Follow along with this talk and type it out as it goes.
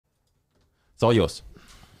It's all yours.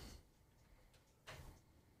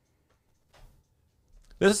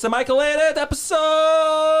 This is the Michael Edit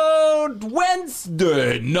episode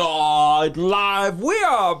Wednesday Night Live. We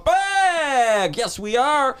are back. Yes, we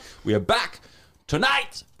are. We are back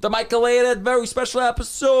tonight. The Michael Edit very special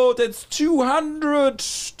episode. It's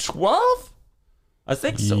 212? I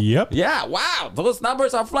think so. Yep. Yeah, wow. Those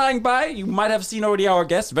numbers are flying by. You might have seen already our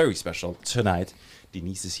guest. Very special tonight.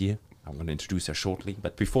 Denise is here. I'm going to introduce her shortly.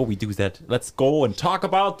 But before we do that, let's go and talk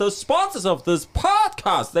about the sponsors of this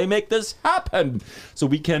podcast. They make this happen so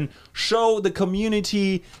we can show the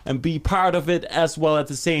community and be part of it as well at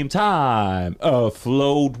the same time.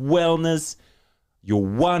 Float Wellness, your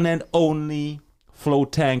one and only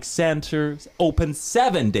float tank center, open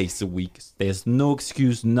 7 days a week. There's no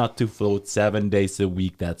excuse not to float 7 days a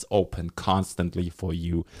week. That's open constantly for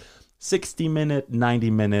you. 60-minute,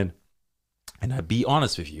 90-minute. And I'll be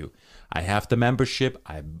honest with you, I have the membership.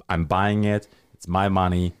 I'm buying it. It's my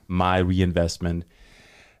money, my reinvestment,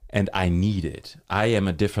 and I need it. I am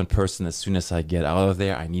a different person as soon as I get out of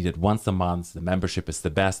there. I need it once a month. The membership is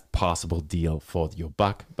the best possible deal for your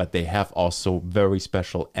buck, but they have also very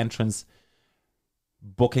special entrance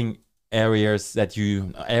booking areas what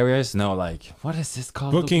is this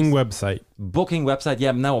called? Booking website. Booking website,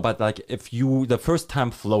 yeah, no, but like if you, the first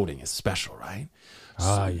time floating is special, right?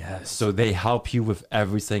 Yes. So they help you with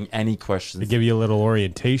everything, any questions. They give you a little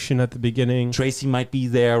orientation at the beginning. Tracy might be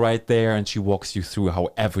there right there, and she walks you through how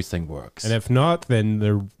everything works. And if not, then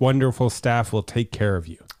the wonderful staff will take care of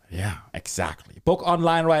you. Yeah, exactly. Book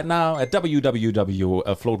online right now at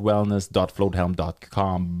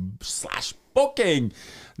www.floatwellness.floathelm.com/booking.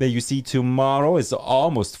 There you see tomorrow is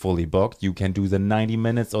almost fully booked. You can do the 90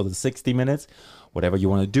 minutes or the 60 minutes, whatever you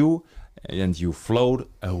want to do. And you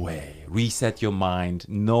float away. Reset your mind.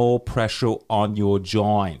 No pressure on your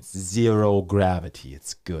joints. Zero gravity.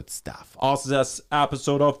 It's good stuff. Also, this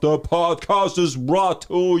episode of the podcast is brought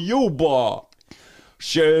to you by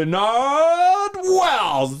Shenard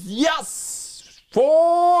Wells. Yes!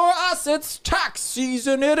 For us, it's tax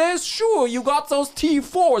season. It is sure. You got those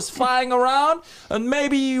T4s flying around, and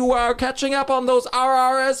maybe you are catching up on those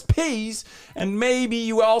RRSPs, and maybe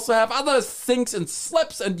you also have other things and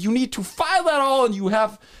slips, and you need to file that all, and you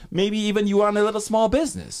have, maybe even you run a little small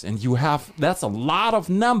business, and you have, that's a lot of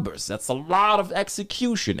numbers. That's a lot of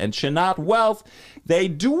execution. And Shenard Wealth, they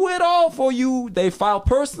do it all for you. They file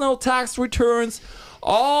personal tax returns,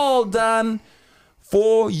 all done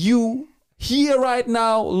for you. Here right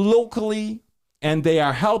now, locally, and they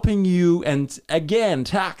are helping you. And again,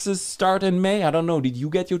 taxes start in May. I don't know. Did you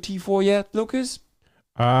get your T4 yet, Lucas?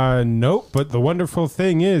 Nope. But the wonderful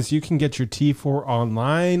thing is you can get your T4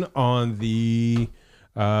 online on the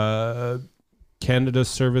Canada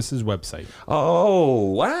Services website.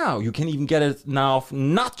 Oh, wow. You can even get it now,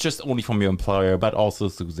 not just only from your employer, but also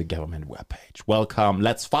through the government webpage. Welcome.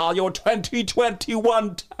 Let's file your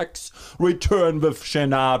 2021 tax return with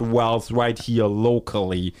Shenard Wealth right here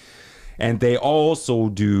locally. And they also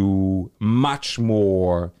do much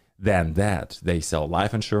more than that. They sell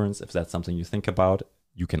life insurance. If that's something you think about,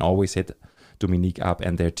 you can always hit Dominique up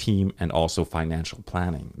and their team, and also financial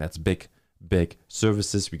planning. That's big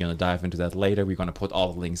services. We're going to dive into that later. We're going to put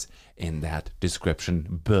all the links in that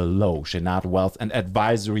description below. Shenard Wealth and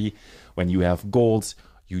Advisory. When you have goals,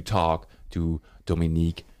 you talk to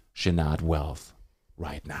Dominique Shenard Wealth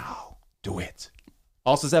right now. Do it.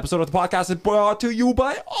 Also, this episode of the podcast is brought to you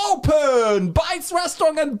by Open. Bites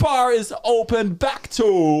Restaurant and Bar is open back today.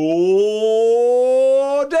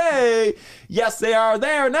 Yes, they are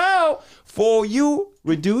there now for you.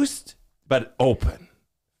 Reduced, but open.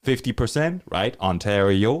 50%, right?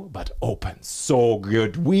 Ontario, but open. So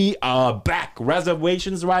good. We are back.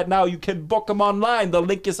 Reservations right now. You can book them online. The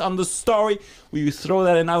link is on the story. We throw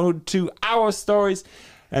that into our stories.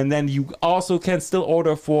 And then you also can still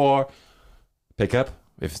order for pickup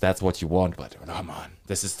if that's what you want. But come on.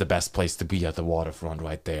 This is the best place to be at the waterfront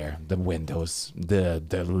right there. The windows, the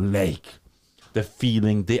lake, the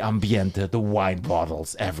feeling, the ambiente, the wine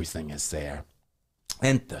bottles. Everything is there.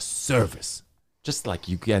 And the service. Just like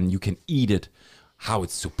you can eat it how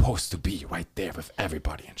it's supposed to be right there with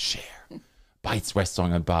everybody and share. Bites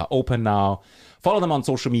Restaurant and Bar open now. Follow them on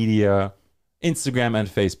social media, Instagram and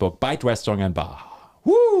Facebook. Bite Restaurant and Bar.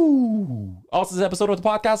 Woo! Also, this episode of the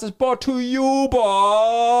podcast is brought to you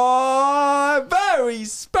by very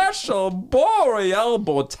special Boreal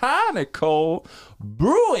Botanical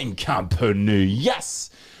Brewing Company. Yes!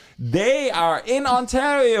 They are in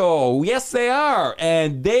Ontario. Yes, they are.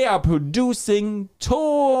 And they are producing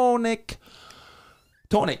tonics.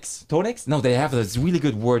 No, they have this really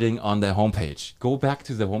good wording on their homepage. Go back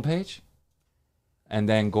to the homepage. and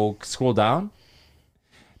then go scroll down.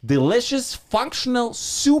 Delicious functional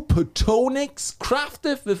supertonics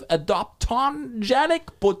crafted with adaptogenic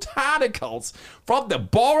botanicals from the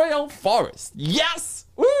boreal forest. Yes!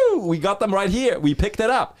 Woo! We got them right here. We picked it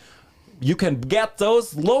up. You can get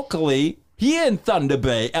those locally here in Thunder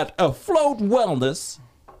Bay at Afloat Wellness,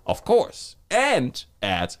 of course, and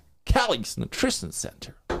at Kelly's Nutrition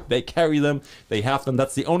Center. They carry them. They have them.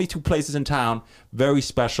 That's the only 2 places in town. Very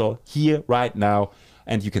special here right now.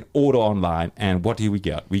 And you can order online. And what do we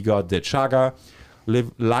get? We got the Chaga,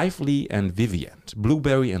 Lively and Vivient,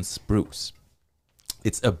 Blueberry and Spruce.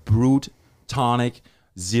 It's a brewed tonic,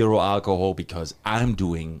 0 alcohol, because I'm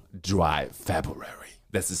doing dry February.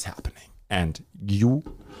 This is happening. And you,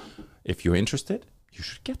 if you're interested, you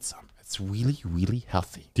should get some. It's really, really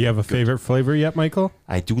healthy. Do you have a favorite flavor yet, Michael?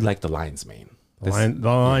 I do like the lion's mane. The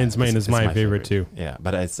lion's mane is my favorite too. Yeah,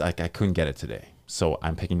 but it's like I couldn't get it today. So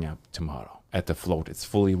I'm picking up tomorrow at the float. It's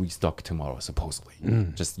fully restocked tomorrow, supposedly.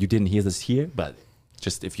 Just you didn't hear this here, but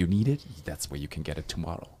just if you need it, that's where you can get it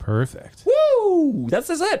tomorrow. Perfect. Woo! That's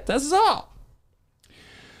it. That's all.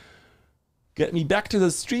 Get me back to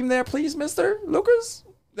the stream there, please, Mr. Lucas.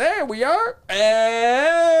 There we are.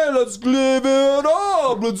 And let's give it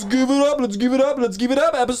up. Let's give it up. Let's give it up. Let's give it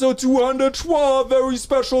up. Episode 212. Very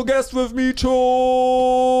special guest with me tonight.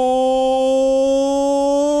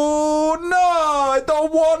 The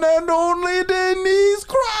one and only Denise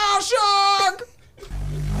Krawczuk.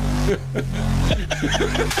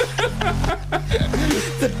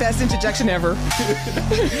 The best interjection ever.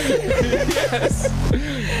 Yes.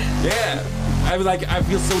 Yeah. I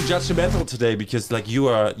feel so judgmental today because like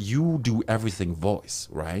you do everything voice,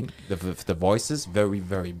 right? The voice is very,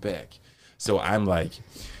 very big. So I'm like,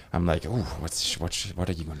 oh, what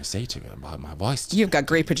are you going to say to me about my voice? You've got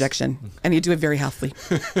great projection, and you do it very healthily.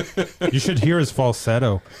 You should hear his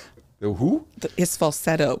falsetto. Who? His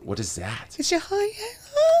falsetto. What is that? It's your high.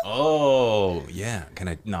 Oh, yeah. Can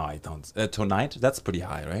I? No, I don't. Tonight? That's pretty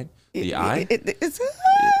high, right? The I? It's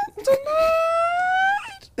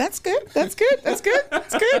That's good. That's good. That's good.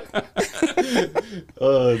 That's good.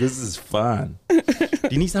 Oh, this is fun.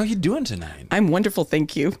 Denise, how you doing tonight? I'm wonderful,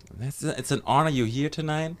 thank you. It's an honor you're here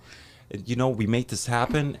tonight. You know, we made this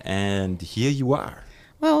happen, and here you are.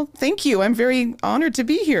 Well, thank you. I'm very honored to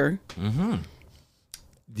be here. Mm-hmm.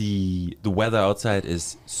 The weather outside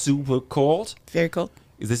is super cold. Very cold.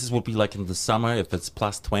 This is what we like in the summer if it's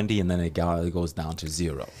plus 20 and then it goes down to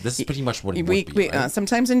 0. This is pretty much what it would be, right?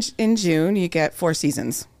 Sometimes in June you get 4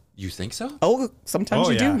 seasons. You think so? Oh, sometimes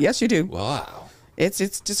you do. Yes, you do. Wow. It's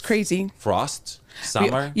just crazy. Frost,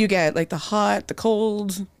 summer. You get like the hot, the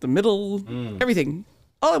cold, the middle, everything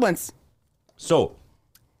all at once. So,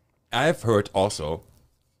 I've heard also,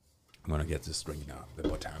 I'm going to get this drink now, the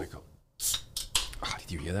botanical. Oh,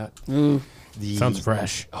 did you hear that? Sounds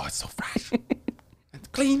fresh. Oh, it's so fresh.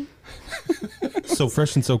 And clean. So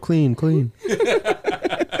fresh and so clean.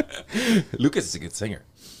 Lucas is a good singer.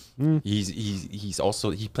 He's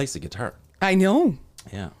also, he plays the guitar. I know.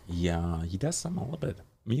 Yeah, he does a little bit of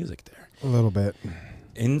music there. A little bit.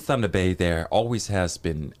 In Thunder Bay, there always has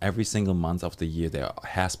been, every single month of the year, there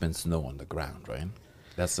has been snow on the ground, right?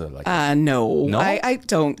 That's no. No? I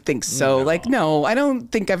don't think so. No. I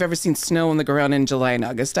don't think I've ever seen snow on the ground in July and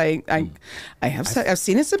August. I've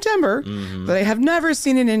seen it in September, but I have never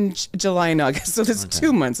seen it in July and August. So there's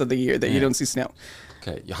 2 months of the year that you don't see snow.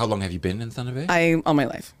 Okay. How long have you been in Thunder Bay? All my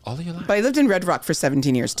life. All of your life? But I lived in Red Rock for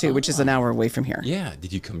 17 years too, which is an hour away from here. Yeah.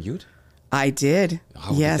 Did you commute? I did.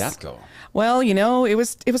 How did that go? Well, it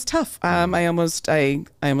was tough. I almost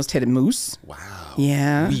hit a moose. Wow.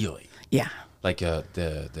 Yeah. Really? Yeah. Like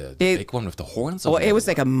the big one with the horns? Well, it was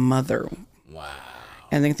like a mother. Wow.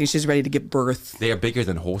 And I think she's ready to give birth. They are bigger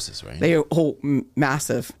than horses, right? They are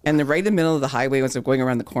massive. And they're right in the middle of the highway as I'm going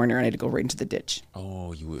around the corner, and I had to go right into the ditch.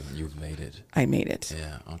 Oh, you made it. I made it.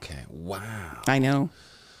 Yeah, okay. Wow. I know.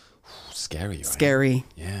 Scary, right? Scary.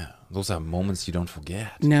 Yeah. Those are moments you don't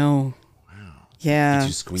forget. No. Wow. Yeah. Did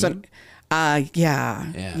you scream? So,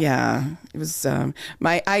 yeah. It was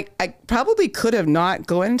I probably could have not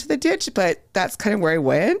gone into the ditch, but that's kind of where I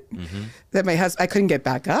went. That I couldn't get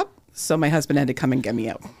back up, so my husband had to come and get me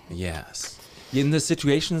out. Yes. In the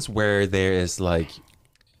situations where there is like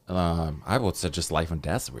I would say just life and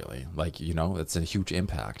death, really. Like, it's a huge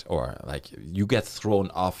impact, or like you get thrown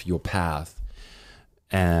off your path,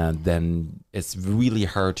 and then it's really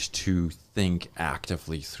hard to think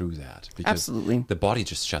actively through that. Because Absolutely. the body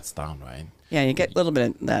just shuts down, right? Yeah, you get a little bit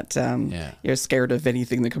of that. You're scared of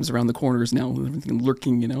anything that comes around the corners now, everything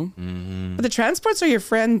lurking, But the transports are your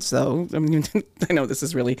friends, though. I mean, I know this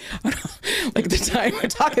is really like the time we're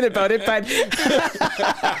talking about it, but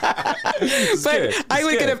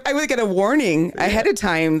I would get a warning ahead of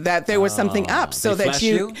time that there was something up, so that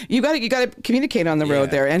you got to communicate on the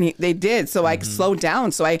road there, and they did. So I slowed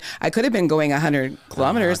down. So I could have been going 100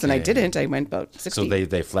 kilometers, and I didn't. I went about 60. So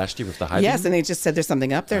they flashed you with the high beam? Yes, and they just said there's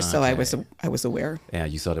something up there. So I was aware. Yeah,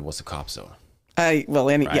 you thought it was a cop zone.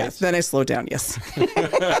 Yes. Then I slowed down. Yes.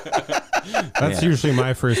 That's usually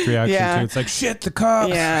my first reaction too. It's like, shit, the cops.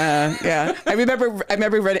 Yeah. I remember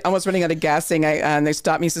almost running out of gas. Saying, and they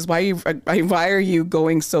stopped me. He says, "Why are you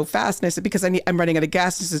going so fast?" And I said, "Because I'm running out of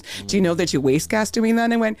gas." He says, "Do you know that you waste gas doing that?"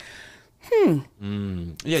 And I went, Yeah,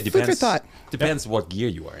 it food for thought. Depends what gear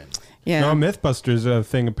you are in. Yeah. No, Mythbusters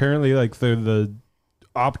thing. Apparently, like the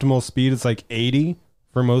optimal speed is like 80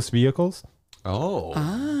 for most vehicles. Oh,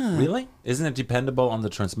 really? Isn't it dependable on the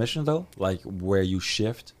transmission though? Like where you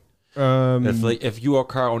shift? If your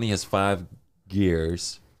car only has 5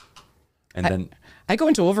 gears, and then I go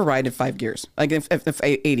into override in 5 gears. Like if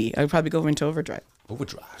 80, I would probably go into overdrive.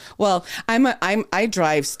 Overdrive. Well, I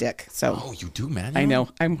drive stick, so. Oh, you do manual? I know.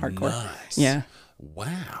 I'm hardcore. Nice. Yeah.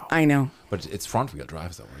 Wow. I know. But it's front wheel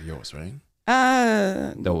drive though, yours, right?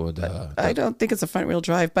 I don't think it's a front wheel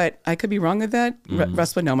drive, but I could be wrong with that.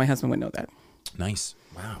 Russ would know. My husband would know that. Nice.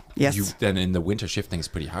 Wow. Yes. Then in the winter shifting is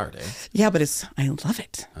pretty hard, eh? Yeah, but I love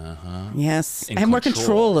it. Yes. I have more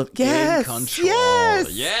control of. Yes. In control.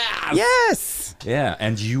 Yes. Yes. Yeah,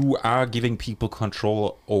 and you are giving people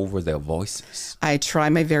control over their voices. I try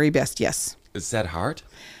my very best. Yes. Is that hard?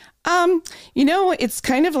 It's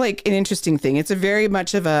kind of like an interesting thing. It's a very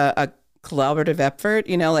much of a collaborative effort,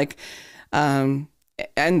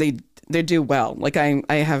 and they do well. Like I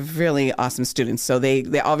have really awesome students, so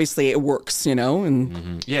they obviously it works,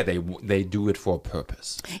 and yeah, they do it for a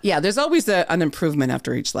purpose. Yeah, there's always an improvement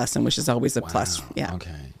after each lesson, which is always a plus. Yeah.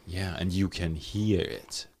 Okay. Yeah, and you can hear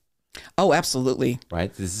it. Oh, absolutely.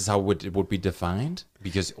 Right. This is how it would be defined,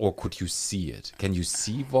 or could you see it? Can you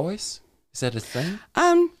see voice? Is that a thing?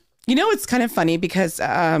 It's kind of funny because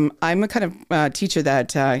I'm a kind of teacher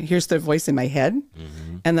that hears their voice in my head,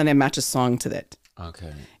 and then I match a song to that.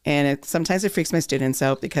 Okay. And sometimes it freaks my students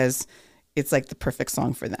out because it's like the perfect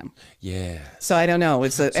song for them. Yeah. So I don't know.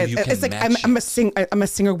 It's like I'm a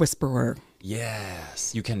singer whisperer.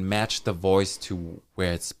 Yes, you can match the voice to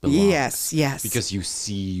where it's belongs. Yes. Because you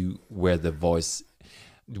see where the voice,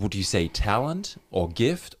 would you say talent or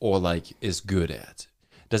gift or like is good at?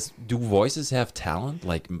 Do voices have talent?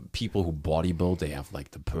 Like people who bodybuild, they have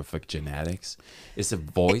like the perfect genetics. Is a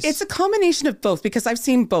voice? It's a combination of both because I've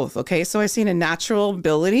seen both. Okay, so I've seen a natural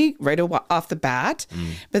ability right off the bat,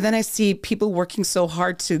 but then I see people working so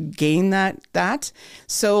hard to gain that.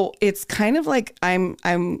 So it's kind of like I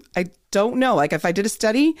don't know. Like if I did a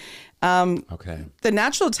study, the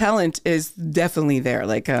natural talent is definitely there.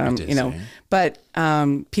 Like but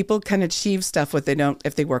people can achieve stuff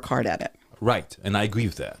if they work hard at it. Right, and I agree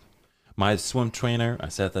with that. My swim trainer, I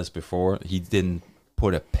said this before, he didn't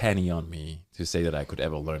put a penny on me to say that I could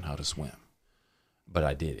ever learn how to swim. But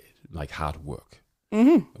I did it, like hard work,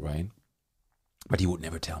 right? But he would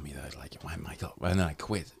never tell me that, like, why, Michael? And then I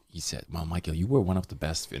quit. He said, well, Michael, you were one of the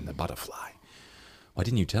best in the butterfly. Why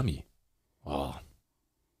didn't you tell me? Well,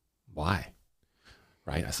 why?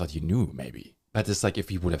 Right, I thought you knew, maybe. But it's like if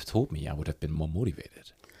he would have told me, I would have been more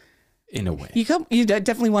motivated. In a way, you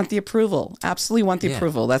definitely want the approval. Absolutely want the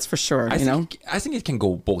approval. That's for sure. I think it can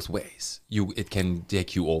go both ways. It can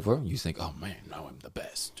take you over. You think, oh man, now I'm the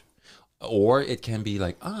best, or it can be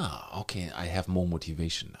like, okay, I have more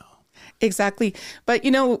motivation now. Exactly, but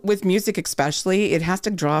with music especially, it has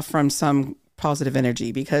to draw from some positive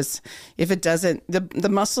energy because if it doesn't, the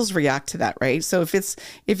muscles react to that, right? So if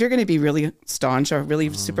you're going to be really staunch or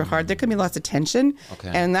really super hard, there can be lots of tension,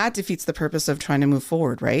 and that defeats the purpose of trying to move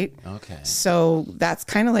forward, right? Okay. So that's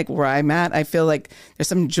kind of like where I'm at. I feel like there's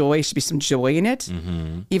should be some joy in it.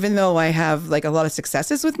 Even though I have like a lot of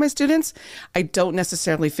successes with my students, I don't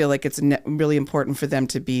necessarily feel like it's really important for them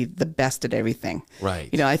to be the best at everything.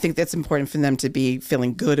 Right. I think that's important for them to be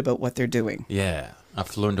feeling good about what they're doing. Yeah.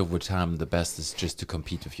 I've learned over time the best is just to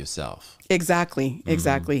compete with yourself. Exactly.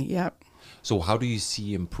 Yeah. So how do you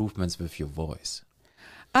see improvements with your voice?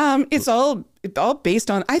 It's all based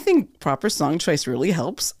on, I think proper song choice really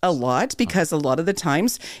helps a lot because a lot of the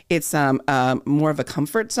times it's more of a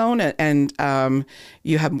comfort zone and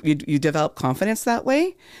you develop confidence that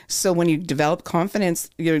way. So when you develop confidence,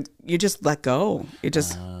 you just let go. You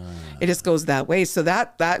just It just goes that way. So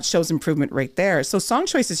that shows improvement right there. So song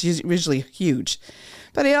choice is usually huge.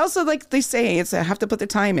 But I also, like they say, I have to put the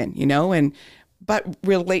time in, but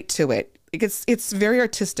relate to it. It's very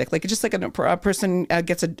artistic. Like, just like a person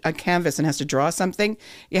gets a canvas and has to draw something,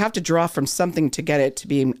 you have to draw from something to get it to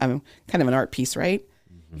be kind of an art piece, right?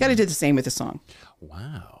 You got to do the same with a song.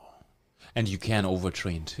 Wow. And you can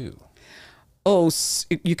overtrain too. Oh,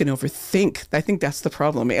 you can overthink. I think that's the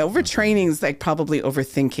problem. Overtraining is like probably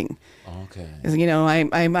overthinking. Okay.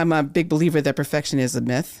 I'm a big believer that perfection is a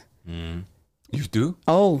myth. Mm. You do?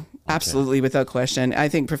 Oh, absolutely, without question. I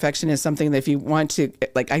think perfection is something that if you want to,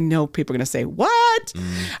 like, I know people are going to say, what?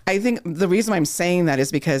 Mm. I think the reason I'm saying that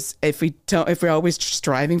is because if we're always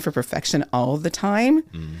striving for perfection all the time,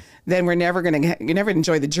 then you never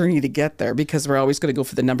enjoy the journey to get there, because we're always going to go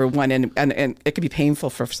for the number one, and it can be painful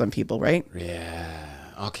for some people, right? Yeah.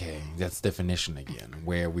 Okay. That's definition again.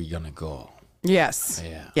 Where are we going to go? Yes.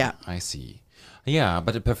 Yeah. I see. Yeah,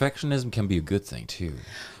 but perfectionism can be a good thing too,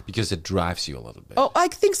 because it drives you a little bit. Oh, I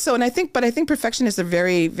think so, and I think perfection is a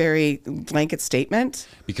very, very blanket statement.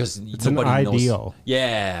 Because it's nobody knows. Ideal.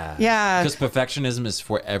 Yeah. Because perfectionism is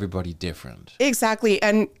for everybody different. Exactly,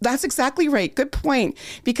 and that's exactly right. Good point.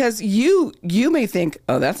 Because you may think,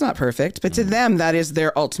 oh, that's not perfect, but to them, that is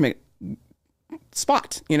their ultimate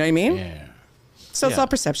spot. You know what I mean? Yeah. So it's all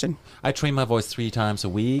perception. I train my voice 3 times a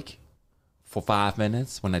week for 5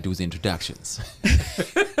 minutes when I do the introductions.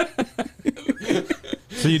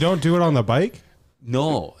 So you don't do it on the bike?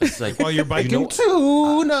 No, it's like while you're biking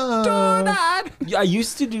too. I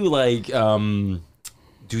used to do like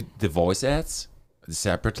do the voice ads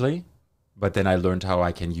separately, but then I learned how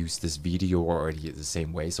I can use this video already the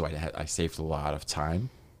same way, so I saved a lot of time.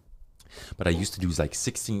 But I used to do like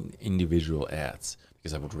 16 individual ads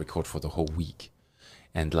because I would record for the whole week,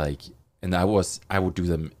 and I would do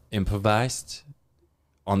them improvised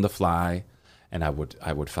on the fly, and I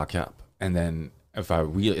would fuck up, and then if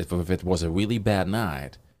it was a really bad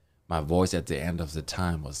night, my voice at the end of the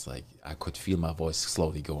time was like, I could feel my voice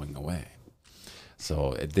slowly going away.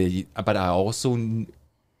 So but I also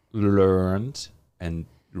learned and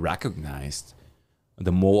recognized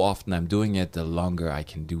the more often I'm doing it, the longer I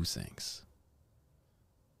can do things.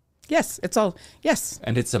 Yes, yes.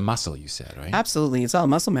 And it's a muscle, you said, right? Absolutely. It's all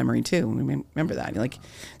muscle memory too. I mean, remember that. Like,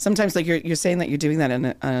 sometimes, like, you're saying that you're doing that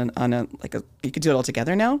you could do it all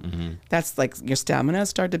together now. Mm-hmm. That's like your stamina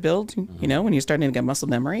started to build, when you're starting to get muscle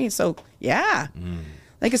memory. So yeah.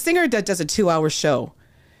 Like a singer that does a 2-hour show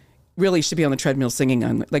really should be on the treadmill singing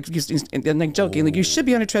and joking. Like, you should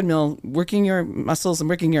be on a treadmill working your muscles and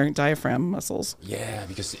working your diaphragm muscles. Yeah,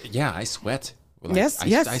 because I sweat. Yes.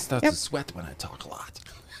 I start to sweat when I talk a lot.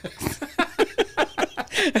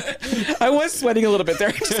 I was sweating a little bit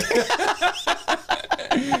there.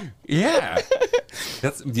 Yeah,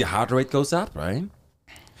 that's the heart rate goes up, right?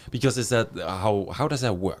 Because is that how does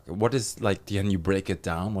that work? What is, like, can you break it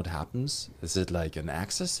down? What happens? Is it like an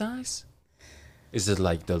exercise? Is it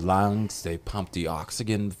like the lungs, they pump the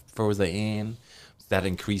oxygen further in, that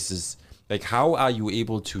increases? Like, how are you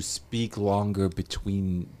able to speak longer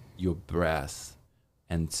between your breath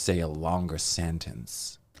and say a longer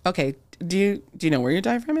sentence? Okay, do you know where your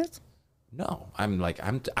diaphragm is? No, I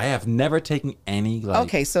have never taken any, like.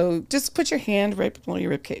 Okay, so just put your hand right below your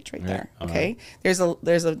rib cage, right there. Okay, there's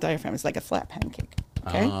a diaphragm. It's like a flat pancake.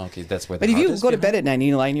 Okay. Oh, okay, that's where. But if you go to bed at night and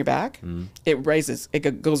you lie on your back, it rises.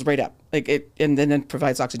 It goes right up, and then it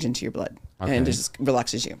provides oxygen to your blood, and it just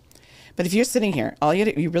relaxes you. But if you're sitting here, all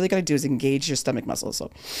you really got to do is engage your stomach muscles. So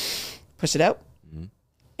push it out.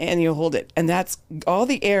 And you hold it. And that's all,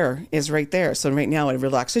 the air is right there. So right now it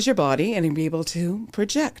relaxes your body and you'll be able to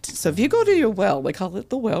project. So if you go to your well, they call it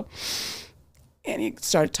the well, and you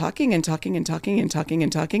start talking and talking and talking and talking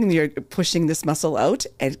and talking, and you're pushing this muscle out,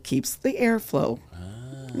 it keeps the airflow.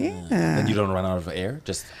 Yeah. And you don't run out of air?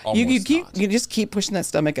 Just almost you just keep pushing that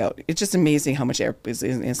stomach out. It's just amazing how much air is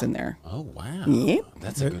in there. Oh, wow. Yep.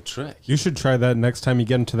 That's a good trick. You should try that next time you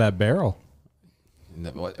get into that barrel.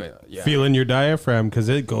 Yeah. Feeling your diaphragm, because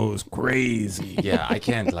it goes crazy. Yeah, I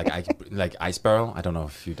can't like ice barrel. I don't know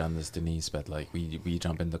if you've done this, Denise, but like we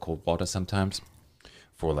jump in the cold water sometimes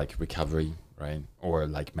for like recovery, right? Or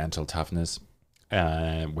like mental toughness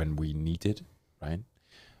when we need it, right?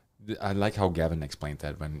 I like how Gavin explained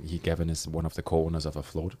that Gavin is one of the co-owners of a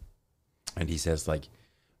float, and he says, like,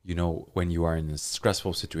 when you are in a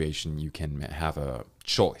stressful situation, you can have a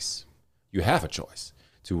choice. You have a choice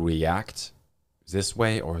to react this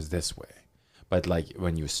way or this way, but like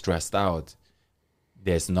when you're stressed out,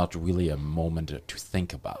 there's not really a moment to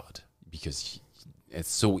think about, because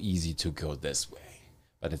it's so easy to go this way,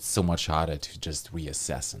 but it's so much harder to just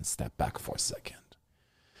reassess and step back for a second.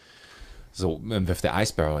 So with the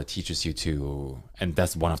ice barrel, it teaches you to, and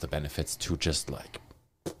that's one of the benefits, to just like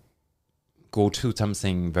go to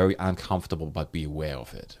something very uncomfortable, but be aware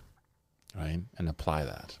of it, right? And apply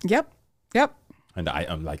that. Yep. Yep. And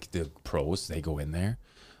I'm like the pros, they go in there,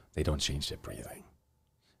 they don't change their breathing.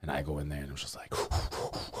 And I go in there and I'm just like,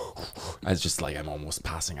 I was just like, I'm almost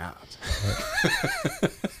passing out.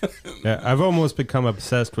 Yeah, I've almost become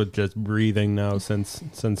obsessed with just breathing now since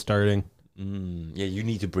starting. Yeah, you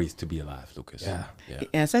need to breathe to be alive, Lucas. Yeah.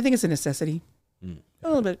 Yes, I think it's a necessity. A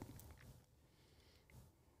little bit.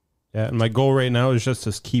 Yeah, and my goal right now is just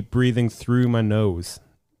to keep breathing through my nose.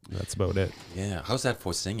 That's about it. Yeah. How's that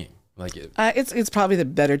for singing? Like, It's probably the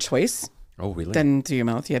better choice oh, really? than through your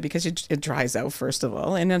mouth. Yeah, because it dries out first of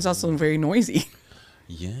all, and it's also very noisy.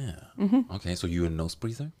 Yeah. Okay, so you're a nose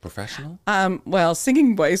breather, professional? Well,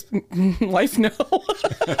 singing wise, life no.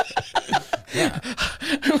 Yeah.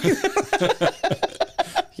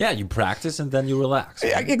 Yeah, you practice and then you relax.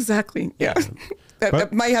 Yeah, exactly. Yeah.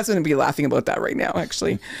 My husband would be laughing about that right now,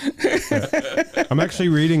 actually. I'm actually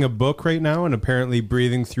reading a book right now, and apparently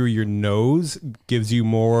breathing through your nose gives you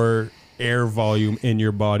more air volume in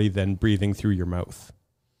your body than breathing through your mouth,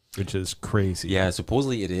 which is crazy. Yeah,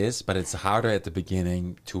 supposedly it is, but it's harder at the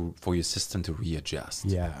beginning for your system to readjust.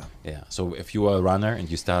 Yeah. Yeah. So if you are a runner and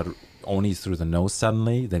you start only through the nose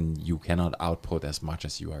suddenly, then you cannot output as much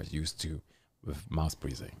as you are used to with mouth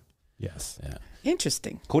breathing. Yes. Yeah.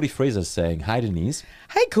 Interesting. Cody Fraser's saying, "Hi, Denise,"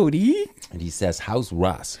 Hi, Cody. and he says, "How's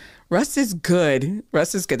Russ?" Russ is good.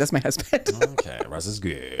 Russ is good. That's my husband. Okay, Russ is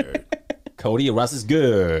good. Cody, Russ is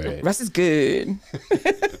good. Russ is good.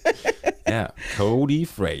 Yeah, Cody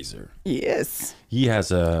Fraser. Yes. He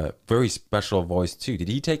has a very special voice too. Did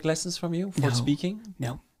he take lessons from you for No. speaking?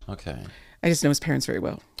 No. Okay. I just know his parents very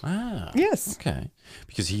well. Ah. Yes. Okay.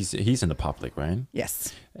 Because he's in the public, right?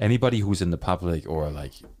 Yes. Anybody who's in the public or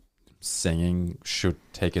like singing should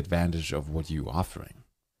take advantage of what you're offering.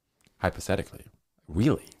 Hypothetically.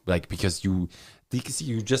 Really. Like because you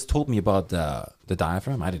just told me about the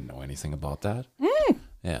diaphragm. I didn't know anything about that.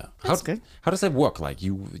 Yeah. That's good. How does that work? Like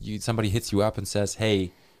you somebody hits you up and says,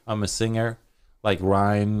 "Hey, I'm a singer." Like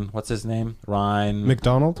Ryan, what's his name? Ryan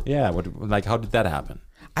McDonald? Yeah, how did that happen?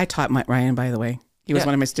 I taught Ryan, by the way. He was Yeah.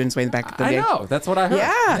 one of my students way back in the day. I know. That's what I heard.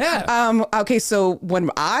 Yeah. Okay, so when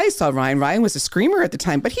I saw Ryan was a screamer at the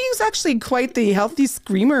time, but he was actually quite the healthy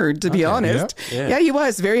screamer, to be honest. Yeah. He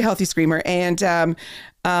was very healthy screamer. And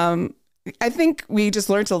I think we just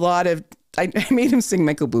learned a lot of, I made him sing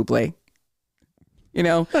Michael Bublé. You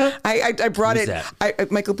know, I brought Who's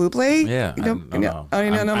it. Michael Bublé. Yeah. You know, I know. Oh, you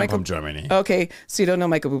don't know I'm Michael from Germany. Okay, so you don't know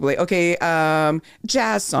Michael Bublé. Okay,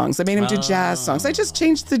 jazz songs. I made him do jazz songs. I just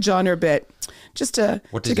changed the genre a bit, just to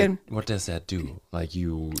What does that do? Like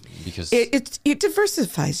because it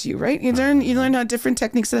diversifies you, right? You learn how different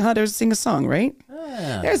techniques and how to sing a song, right?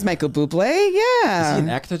 There's Michael Bublé. Yeah, is he an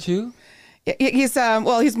actor too? He's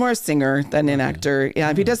he's more a singer than an actor.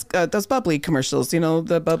 Yeah, he does those bubbly commercials. You know,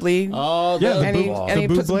 the bubbly. Oh, Yeah, and he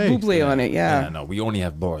puts bubbly on it. Yeah, Yeah. no, we only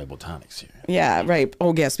have boreal botanics here. Yeah, right.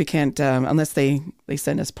 Oh, yes, we can't unless they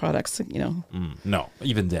send us products. You know. No,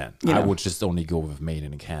 even then, You I know. would just only go with made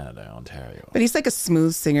in Canada, Ontario. But he's like a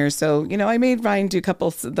smooth singer, so I made Ryan do a couple.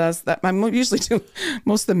 Does that? I usually do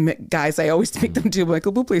most of the guys. I always make them do a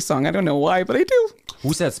Michael Bublé song. I don't know why, but I do.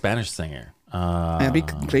 Who's that Spanish singer? Abby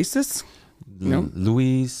Iglesias. No,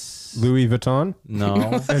 Louis Vuitton?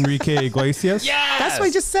 No. Enrique Iglesias? Yes! that's what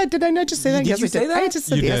I just said. Did I not just say that? Did Yes, you I say did. that? I just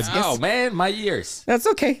said You yes. did. Yes. Oh man, my ears. That's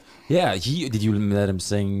okay. Yeah, did you let him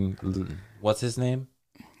sing? What's his name?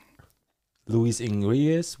 Luis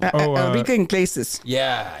Ingrius? Enrique Iglesias.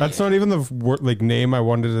 Yeah. That's not even the name I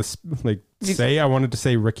wanted to say. I wanted to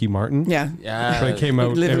say Ricky Martin. Yeah. Yeah. But it came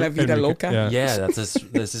out. Live la vida loca. Yeah. Yeah,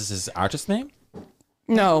 this is his artist name?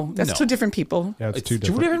 No, that's No. two different people. Yeah, it's It's two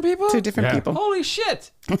different. people? Two different Yeah. people. Holy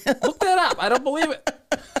shit. Look that up. I don't believe it.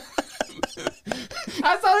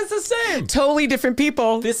 I thought it's the same. Totally different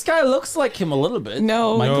people. This guy looks like him a little bit.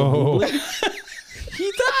 No. Michael No. Bublé.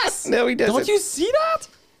 He does. No, he doesn't. Don't you see that?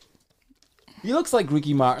 He looks like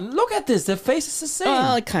Ricky Martin. Look at this. Their face is the same.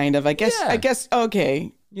 Well, kind of. I guess. Yeah. I guess.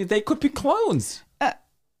 Okay. They could be clones.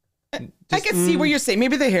 I can see what you're saying.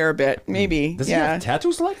 Maybe the hair a bit. Maybe. Does he yeah. have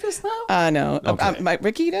tattoos like this now? No. Okay.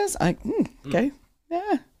 Ricky does. Okay.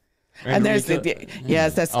 Yeah. And there's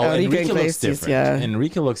yes, that's Enrique Enrique looks Iglesias. different. Yeah.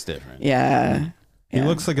 Enrique looks different. Yeah. He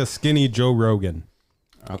looks like a skinny Joe Rogan.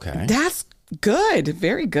 Okay. That's good.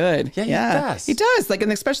 Very good. Yeah, he does. He does. Like,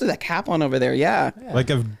 and especially that cap on over there. Yeah. Like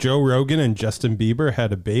if Joe Rogan and Justin Bieber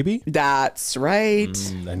had a baby. That's right.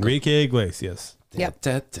 Enrique Iglesias. Yep.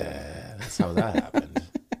 That's how that happened.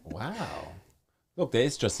 Wow. Look, there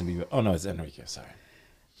is Justin Bieber. Oh, no, it's Enrique. Sorry.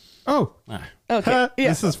 Oh, Okay. Yeah.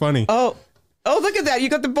 this is funny. Oh, look at that. You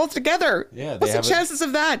got them both together. Yeah, they What's the have chances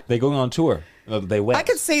of that? They're going on tour. They went. I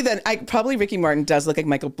could say that probably Ricky Martin does look like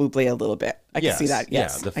Michael Bublé a little bit. I can see that.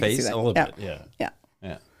 Yes. Yeah, the I can see face that. a little Yeah. bit. Yeah. Yeah.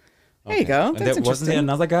 Yeah. There you go. And That's wasn't interesting. there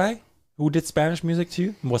another guy who did Spanish music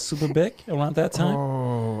too? Was super big around that time?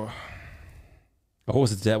 Oh, Or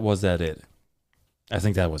was that it? I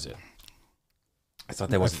think that was it. I thought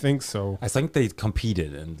that I was. think so. I think they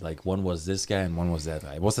competed, and like one was this guy and one was that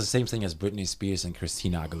guy. It was the same thing as Britney Spears and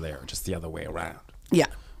Christina Aguilera, just the other way around. Yeah.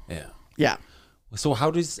 Yeah. Yeah. So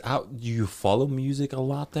how do you follow music a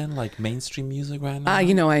lot then, like mainstream music right now?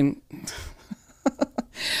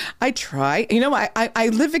 I try. I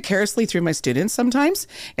live vicariously through my students sometimes.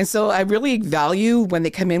 And so I really value when they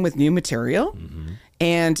come in with new material. Mm-hmm.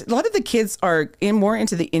 And a lot of the kids are more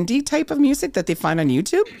into the indie type of music that they find on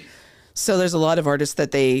YouTube. So there's a lot of artists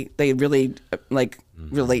that they really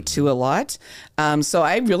relate to a lot. So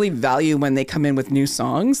I really value when they come in with new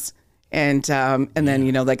songs. And then, and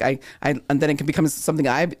then it can become something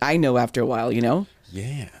I know after a while,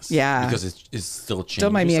 Yes. Yeah. Because it's still changing.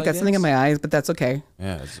 Don't mind me. I got something in my eyes, but that's okay.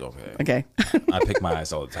 Yeah, it's okay. Okay. I pick my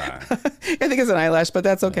eyes all the time. I think it's an eyelash, but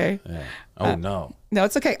that's okay. Yeah. Oh no. No,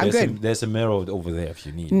 it's okay. I'm good. There's a mirror over there if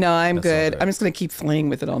you need. No, I'm That's good. all I'm just going to keep playing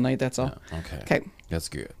with it all night. That's all. Okay. Okay. That's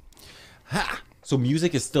good. Ha! So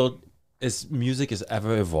music is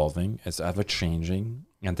ever evolving, it's ever changing,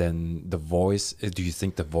 and then the voice. Do you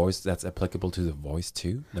think the voice that's applicable to the voice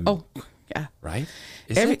too? Oh, yeah. Right.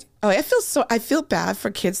 Is it? Oh, I feel bad for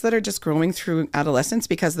kids that are just growing through adolescence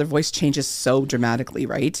because their voice changes so dramatically,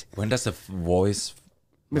 right? When does the voice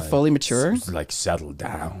Fully mature settle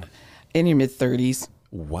down? in your mid 30s.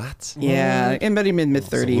 What? Yeah, in about your mid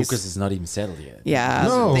So 30s. Lucas is not even settled yet. Yeah.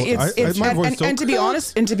 No, my voice and don't to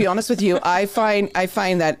be honest with you, I find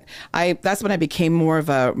that that's when I became more of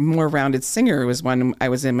a more rounded singer, was when I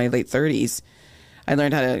was in my late 30s. I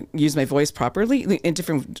learned how to use my voice properly in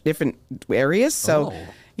different areas. So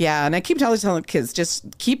yeah, and I keep telling kids,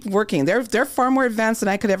 just keep working. They're far more advanced than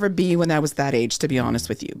I could ever be when I was that age, to be honest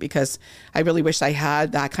with you, because I really wish I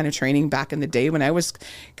had that kind of training back in the day when I was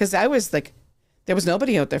like, there was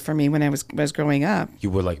nobody out there for me when I was growing up. You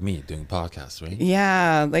were like me doing podcasts, right?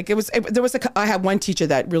 Yeah, like I had one teacher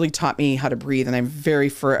that really taught me how to breathe, and I'm very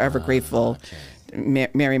forever grateful. Okay.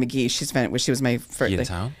 Mary McGee, she was my first. In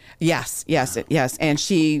town? Yes, and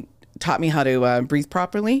she taught me how to breathe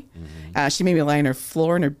properly. She made me lie on her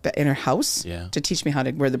floor in her house to teach me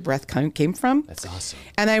where the breath came from. That's awesome.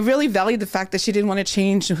 And I really valued the fact that she didn't want to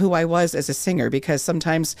change who I was as a singer, because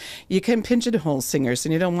sometimes you can pigeonhole singers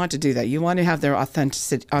and you don't want to do that. You want to have their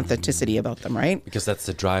authenticity about them, right? Because that's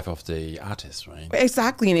the drive of the artist, right?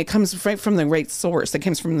 Exactly, and it comes right from the right source. It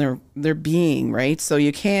comes from their being, right? So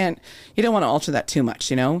you don't want to alter that too much,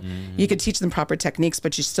 You could teach them proper techniques,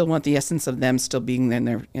 but you still want the essence of them still being in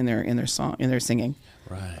their song, in their singing.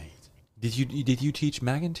 Right. Did you teach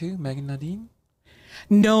Megan too? Megan Nadine?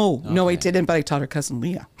 No, I didn't, but I taught her cousin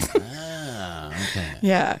Leah. Ah, okay.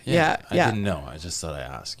 Yeah. I didn't know. I just thought I'd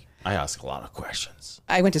ask. I ask a lot of questions.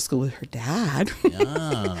 I went to school with her dad.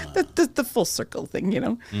 Yeah. the full circle thing,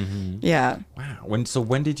 Mm-hmm. Yeah. Wow.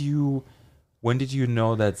 When did you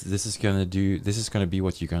know that this is gonna be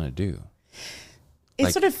what you're gonna do?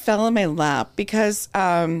 It sort of fell in my lap because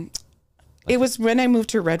it was when I moved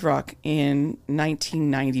to Red Rock in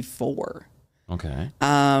 1994. Okay.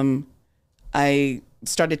 I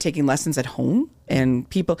started taking lessons at home, and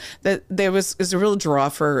there was a real draw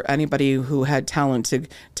for anybody who had talent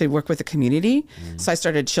to work with the community. So I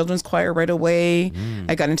started children's choir right away.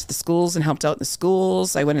 I got into the schools and helped out in the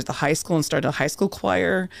schools. I went into high school and started a high school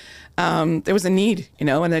choir. There was a need,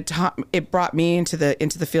 and it brought me into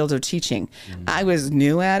the field of teaching. I was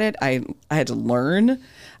new at it. I had to learn.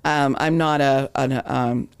 I'm not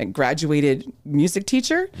a graduated music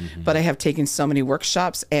teacher, but I have taken so many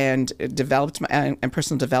workshops and developed and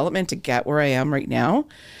personal development to get where I am right now.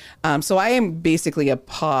 So I am basically a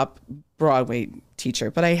pop Broadway teacher,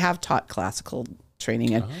 but I have taught classical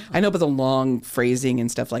training, and I know about the long phrasing and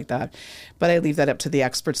stuff like that, but I leave that up to the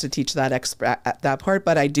experts to teach that part,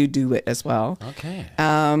 but I do it as well. Okay.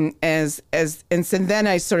 And so then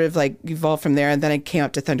I sort of like evolved from there, and then I came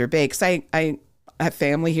up to Thunder Bay because I have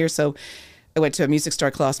family here. So I went to a music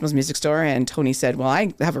store, Colosimo's Music Store, and Tony said, well,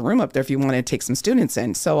 I have a room up there if you want to take some students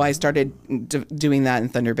in. So I started doing that in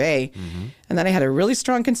Thunder Bay. And then I had a really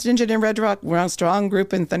strong contingent in Red Rock. We're on a strong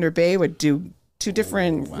group in Thunder Bay, would do 2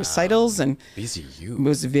 different recitals, and busy you. It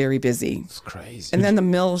was very busy. It's crazy. And then the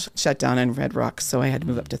mill shut down in Red Rock, so I had to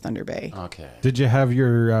move up to Thunder Bay. Okay. Did you have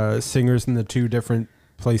your singers in the 2 different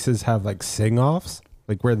places have like sing-offs?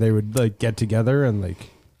 Like where they would like get together and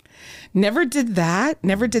like... Never did that.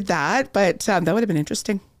 But that would have been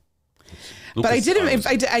interesting. But I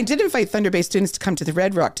did invite Thunder Bay students to come to the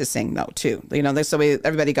Red Rock to sing, though, too. You know, so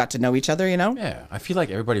everybody got to know each other, you know? Yeah. I feel like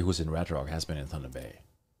everybody who's in Red Rock has been in Thunder Bay.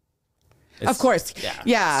 Of course.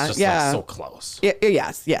 Yeah. It's just like so close.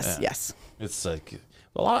 Yes. It's like,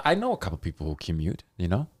 well, I know a couple people who commute, you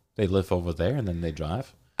know? They live over there and then they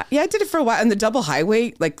drive. Yeah, I did it for a while. And the double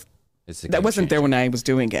highway, like, that wasn't there when I was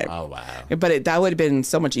doing it. Oh, wow. But that would have been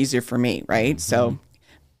so much easier for me, right? So...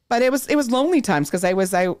 But it was lonely times because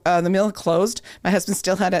the mill had closed. My husband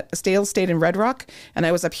still stayed in Red Rock, and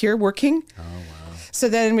I was up here working. Oh wow! So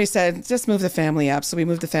then we said, just move the family up. So we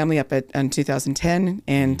moved the family up in 2010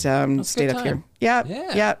 and stayed up here.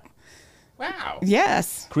 Yeah. Wow.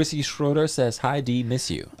 Yes. Chrissy Schroeder says, "Hi D, miss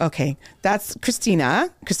you." Okay, that's Christina.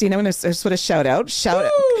 Christina, I'm going to put a shout out.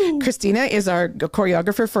 Christina is our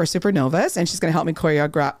choreographer for Supernovas, and she's going to help me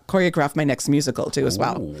choreograph my next musical too as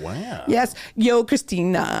well. Oh, wow. Yes. Yo,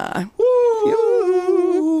 Christina.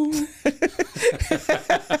 Woo.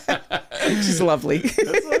 She's lovely.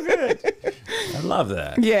 That's so good. I love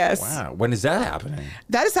that. Yes. Wow. When is that happening?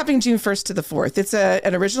 That is happening June 1st to the 4th. It's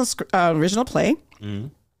an original play. Mm-hmm.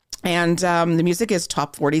 And the music is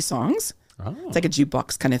top 40 songs. Oh. It's like a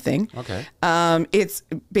jukebox kind of thing. Okay. It's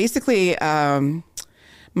basically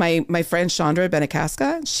my friend Chandra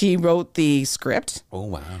Benakaska. She wrote the script. Oh,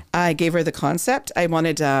 wow. I gave her the concept. I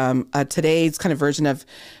wanted today's kind of version of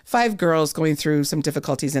 5 girls going through some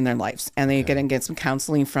difficulties in their lives. And they get some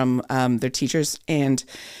counseling from their teachers and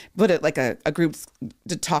put it like a group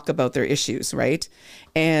to talk about their issues, right?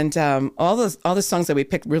 And all the songs that we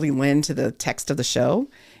picked really lend to the text of the show.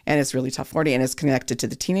 And it's really top 40 and it's connected to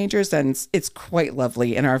the teenagers and it's quite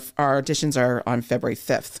lovely. And our auditions are on February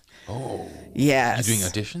 5th. Oh. Yes. You're doing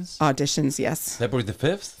auditions? Auditions, yes. February the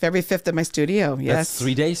 5th? February 5th at my studio, yes. That's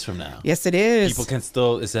 3 days from now. Yes, it is. People can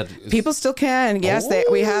still, People still can, yes.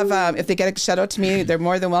 We have, if they get a shout out to me, they're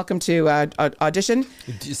more than welcome to audition.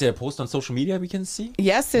 Is there a post on social media we can see?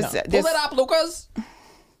 Yes. Pull that up, Lucas.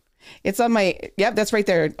 It's on my, that's right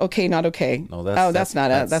there. Okay, not okay. No, that's not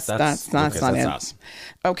it. That's not it. Us.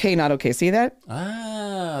 Okay, not okay. See that?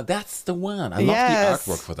 Ah, that's the one. I love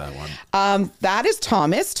the artwork for that one. That is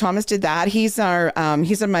Thomas. Thomas did that. He's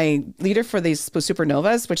my leader for these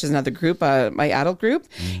Supernovas, which is another group, my adult group,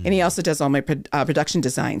 and he also does all my production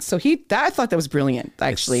designs. So I thought that was brilliant.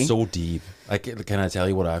 Actually, it's so deep. Like, can I tell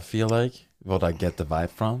you what I feel like? What I get the vibe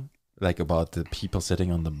from? Like about the people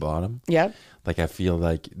sitting on the bottom. Yeah. Like I feel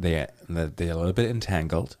like they're a little bit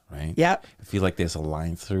entangled, right? Yeah. I feel like there's a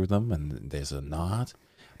line through them and there's a knot.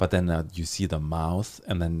 But then you see the mouth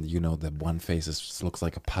and then, the one face looks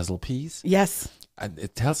like a puzzle piece. Yes.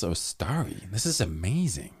 It tells a story. This is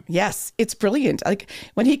amazing. Yes. It's brilliant. Like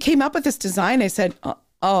when he came up with this design, I said,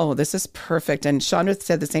 oh, this is perfect. And Chandra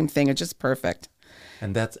said the same thing. It's just perfect.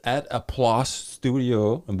 And that's at Applause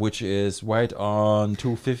Studio, which is right on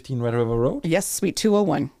 215 Red River Road? Yes, Suite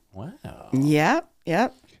 201. Wow. Yeah.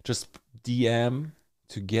 Just DM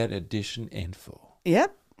to get edition info.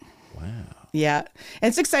 Yep. Wow. Yeah. And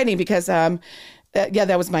it's exciting because,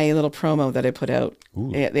 that was my little promo that I put out.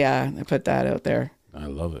 Ooh. Yeah, I put that out there. I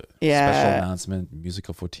love it. Yeah. Special announcement,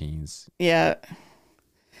 musical for teens. Yeah.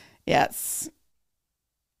 Yes.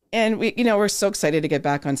 And we're so excited to get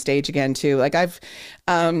back on stage again too. Like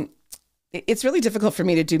it's really difficult for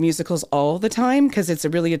me to do musicals all the time because it's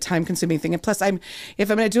a time-consuming thing. And plus,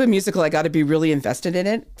 if I'm going to do a musical, I got to be really invested in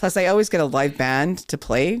it. Plus, I always get a live band to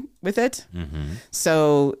play with it. Mm-hmm.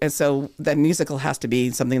 So that musical has to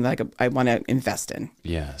be something that I want to invest in.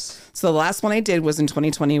 Yes. So the last one I did was in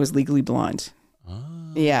 2020. It was Legally Blonde. Oh,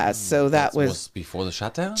 yeah. So that was before the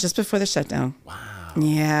shutdown. Just before the shutdown. Wow.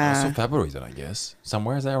 Yeah. Also February then, I guess.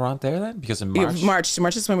 Somewhere is that around there then? Because in March.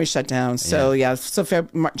 March is when we shut down. So So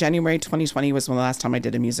January 2020 was the last time I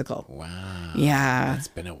did a musical. Wow. Yeah. It's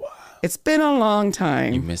been a while. It's been a long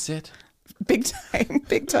time. You miss it? Big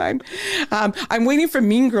time. I'm waiting for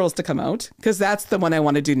Mean Girls to come out because that's the one I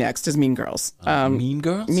want to do next is Mean Girls. Mean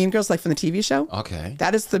Girls? Mean Girls, like from the TV show. Okay.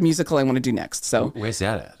 That is the musical I want to do next. So where's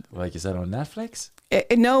that at? Like, is that on Netflix?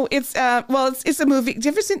 No, it's it's a movie. Have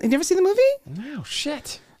you ever seen the movie? No,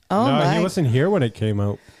 shit. Oh, no, my. he wasn't here when it came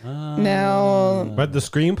out. No. But the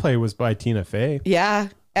screenplay was by Tina Fey. Yeah.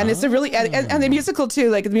 And it's a really, and the musical too,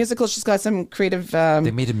 like the musical, she's got some creative.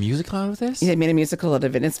 They made a musical out of this? They made a musical out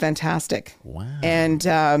of it. And it's fantastic. Wow. And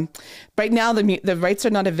right now the rights are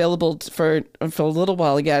not available for a little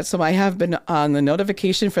while yet. So I have been on the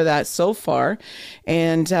notification for that so far.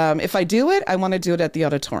 And if I do it, I want to do it at the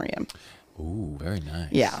auditorium. Ooh, very nice.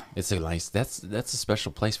 Yeah. It's a nice, that's a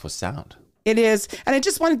special place for sound. It is. And I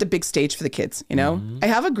just wanted the big stage for the kids, you know? I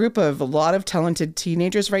have a group of a lot of talented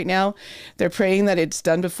teenagers right now. They're praying that it's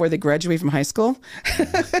done before they graduate from high school.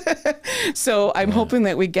 So I'm hoping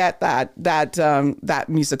that we get that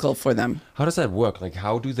musical for them. How does that work? Like,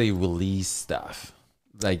 how do they release stuff?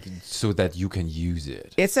 Like, so that you can use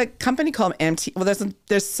it? It's a company called MT. Well,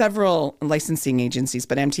 there's several licensing agencies,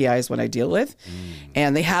 but MTI is what I deal with.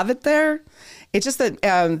 And they have it there. It's just that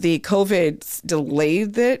the COVID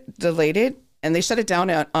delayed it, and they shut it down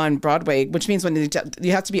on Broadway, which means when you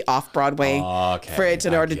have to be off Broadway for it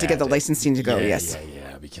in order to get the licensing to go. Yeah, yes.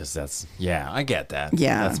 Yeah, because I get that.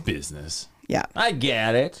 Yeah. That's business. Yeah. I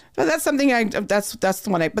get it. But that's something that's the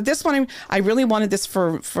one but this one I really wanted this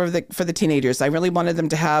for the teenagers. I really wanted them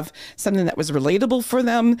to have something that was relatable for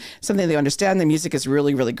them, something they understand. The music is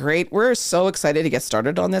really, really great. We're so excited to get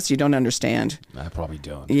started on this. You don't understand. I probably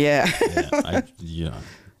don't. Yeah.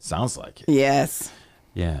 Sounds like it. Yes.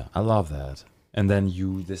 Yeah, I love that. And then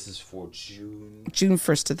this is for June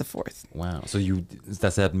 1st to the 4th. Wow. So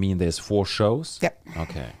does that mean there's 4 shows? Yep.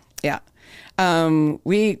 Okay. Yeah.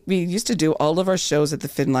 We used to do all of our shows at the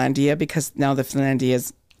Finlandia because now the Finlandia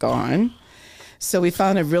is gone. So we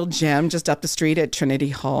found a real gem just up the street at Trinity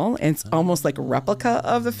Hall. And it's almost like a replica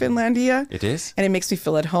of the Finlandia. It is? And it makes me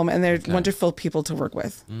feel at home. And they're wonderful people to work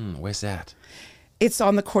with. Where's that? It's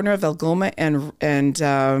on the corner of Algoma and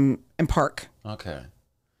Park. Okay.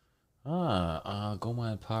 Algoma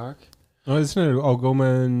and Park? Oh, isn't it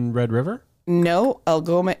Algoma and Red River? No,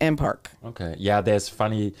 Algoma and Park. Okay. Yeah, there's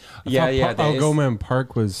funny. Algoma and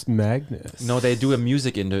Park was Magnus. No, they do a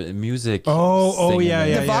music in the music. Oh, singing.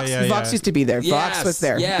 yeah. Vox used to be there. Vox was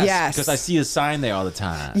there. Yes. Because I see a sign there all the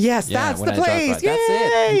time. Yes, Yeah, that's when the I drive place. by. That's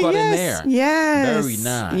it. You got in there. Yes. Very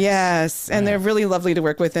nice. Yes. And they're really lovely to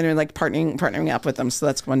work with, and they're like partnering up with them. So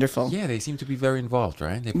that's wonderful. Yeah, they seem to be very involved,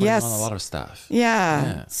 right? They put on a lot of stuff.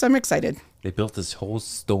 Yeah. So I'm excited. They built this whole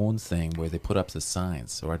stone thing where they put up the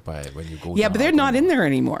signs right by when you go. Yeah, but they're not in there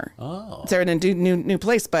anymore. Oh. They're in a new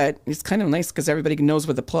place, but it's kind of nice because everybody knows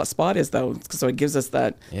where the spot is, though. So it gives us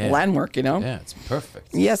that landmark, you know? Yeah, it's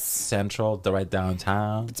perfect. Yes. Central, right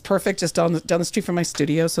downtown. It's perfect, just down the street from my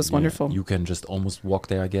studio, so it's wonderful. You can just almost walk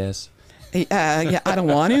there, I guess. Yeah, I don't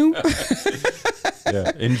want to.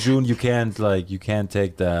 Yeah. In June, you can't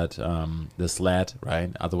take that the sled, right?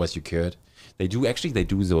 Otherwise, you could. They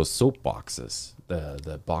do those soap boxes,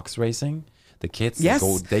 the box racing. The kids,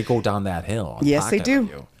 yes, they go down that hill. Yes, they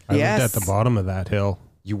do. I lived at the bottom of that hill.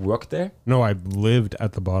 You worked there? No, I lived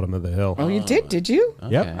at the bottom of the hill. Oh, you did? Did you?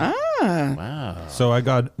 Okay. Yep. Wow. So I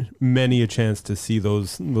got many a chance to see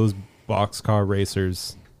those boxcar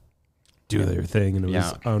racers do their thing, and it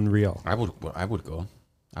was unreal. I would go.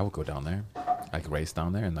 I would go down there. I could race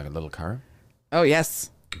down there in like a little car. Oh,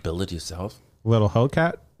 yes. Build it yourself. Little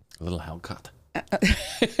Hellcat? A little Hellcat.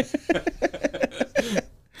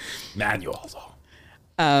 Manual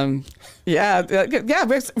though. Yeah.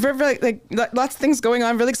 We're really, like lots of things going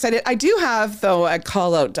on. Really excited. I do have though a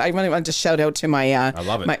call out. I really wanted to shout out to my I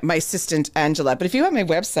love it. my assistant Angela. But if you have my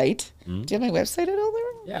website, do you have my website at all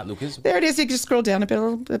there? Yeah, Lucas. There it is. You can just scroll down a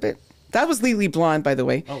bit. That was Legally Blonde, by the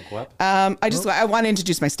way. Oh, what? I want to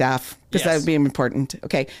introduce my staff because that would be important.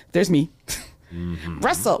 Okay, there's me. Mm-hmm.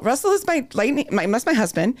 Russell is my lighting. That's my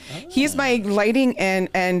husband. He is my lighting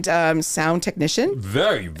and sound technician.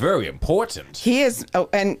 Very, very important. He is,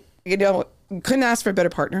 and couldn't ask for a better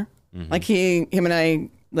partner. Mm-hmm. Like him and I,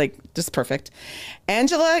 like just perfect.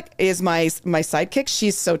 Angela is my sidekick.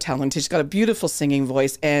 She's so talented. She's got a beautiful singing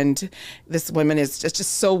voice, and this woman is just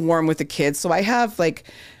so warm with the kids. So I have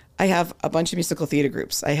a bunch of musical theater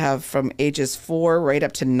groups. I have from ages 4 right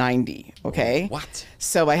up to 90. Okay. What?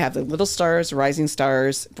 So I have the Little Stars, Rising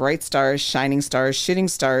Stars, Bright Stars, Shining Stars, Shooting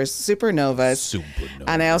Stars, Supernovas.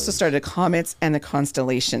 And I also started the Comets and the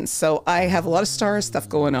Constellations. So I have a lot of star stuff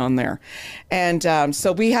going on there. And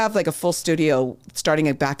so we have like a full studio starting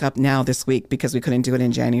it back up now this week because we couldn't do it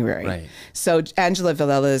in January. Right. So Angela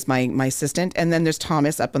Villela is my assistant. And then there's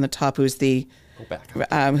Thomas up on the top who's the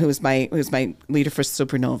who's my leader for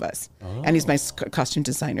Supernovas, and he's my costume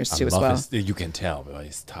designers too as well. You can tell by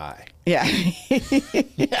his tie. Yeah, and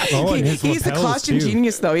his he's a costume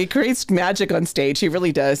genius though. He creates magic on stage. He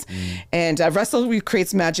really does. And Russell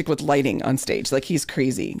creates magic with lighting on stage. Like he's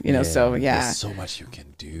crazy, So yeah, there's so much you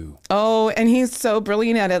can do. Oh, and he's so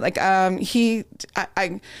brilliant at it. Like I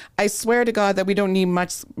swear to God that we don't need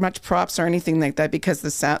much props or anything like that because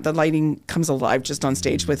the lighting comes alive just on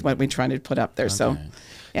stage with what we're trying to put up there. Okay. So,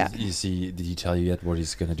 yeah. Did he tell you yet what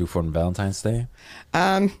he's going to do for Valentine's Day?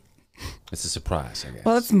 It's a surprise, I guess.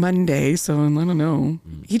 Well, it's Monday, so I don't know.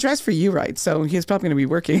 He drives for you, right? So he's probably going to be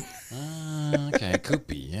working. Okay, could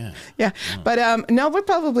be, yeah. Yeah. But no,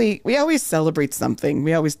 we always celebrate something.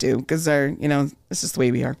 We always do because it's just the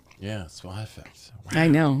way we are. Yeah, that's what I felt. Wow, I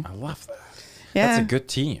know. I love that. Yeah. That's a good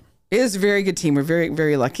team. It is a very good team. We're very,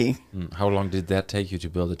 very lucky. How long did that take you to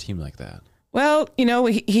build a team like that? Well,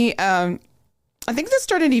 I think this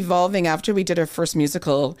started evolving after we did our first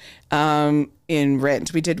musical in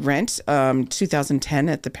Rent. We did Rent 2010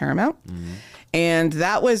 at the Paramount. And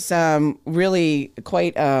that was really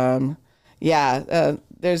quite, Rent the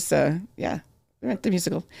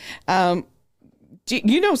musical. Do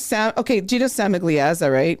you know Sam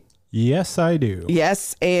Migliazza, right? Yes, I do.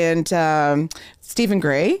 Yes. And Stephen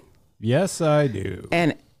Gray. Yes, I do.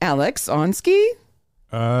 And Alex Onsky.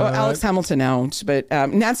 Alex Hamilton now, but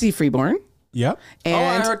Nancy Freeborn. Yep.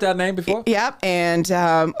 And, I heard that name before. Yep. And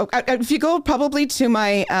if you go probably to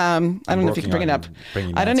my, I don't know if you can bring it up.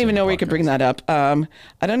 I don't even know where you could bring that up. I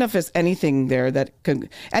don't know if there's anything there that could.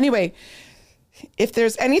 Anyway, if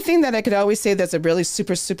there's anything that I could always say that's a really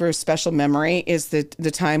super, super special memory is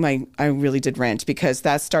the time I really did Rent, because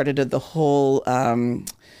that started the whole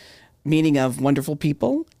meeting of wonderful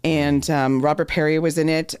people. And Robert Perry was in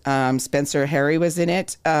it. Spencer Harry was in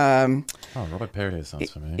it. Robert Perry sounds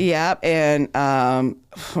familiar. Yeah, and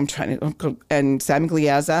I'm trying to, and Sam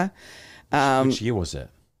Gliazza. Which year was it?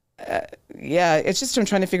 Yeah, it's just I'm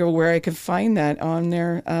trying to figure out where I could find that on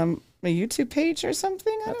their my YouTube page or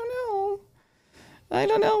something. I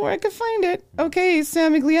don't know where I could find it. Okay,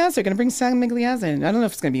 Sam Gliazza. We're gonna bring Sam Gliazza in. I don't know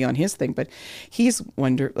if it's gonna be on his thing, but he's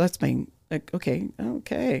That's my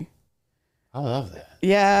okay. I love that.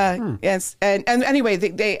 Yeah. Yes. And anyway,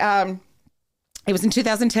 they it was in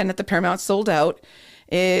 2010 at the Paramount, sold out.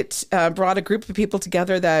 It brought a group of people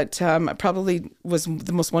together that probably was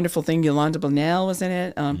the most wonderful thing. Yolanda Bonnell was in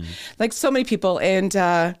it, like so many people, and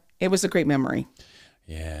it was a great memory.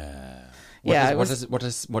 Yeah. What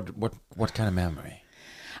kind of memory?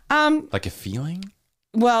 Like a feeling?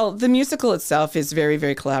 Well, the musical itself is very,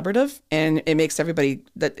 very collaborative, and it makes everybody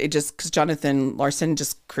because Jonathan Larson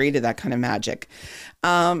just created that kind of magic.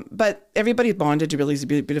 But everybody bonded really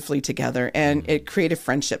beautifully together, and it created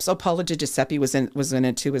friendships. So Paula Di Giuseppe was in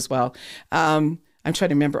it too as well. I'm trying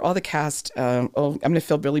to remember all the cast. I'm going to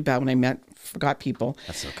feel really bad when I forgot people.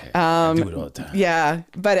 That's okay. I do it all the time. Yeah,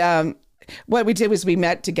 but what we did was we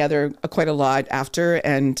met together quite a lot after,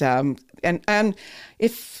 and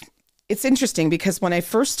if. It's interesting because when I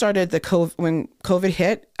first started when COVID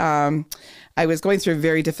hit, I was going through a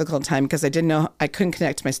very difficult time because I couldn't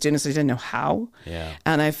connect to my students. I didn't know how. Yeah.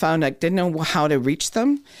 And I found I didn't know how to reach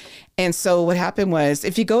them. And so what happened was,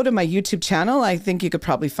 if you go to my YouTube channel, I think you could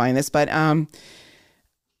probably find this, but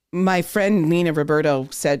my friend Nina Roberto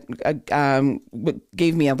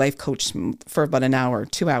gave me a life coach for about an hour,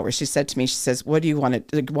 2 hours. She said to me, what do you want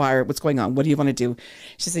to wire? What's going on? What do you want to do?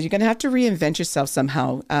 She said, you're going to have to reinvent yourself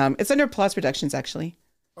somehow. It's under Applause Productions, actually.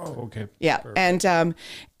 Oh, okay. Yeah. Perfect.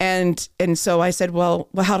 And so I said, well,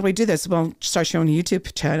 how do I do this? Well, start your own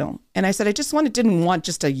YouTube channel. And I said, didn't want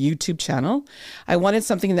just a YouTube channel. I wanted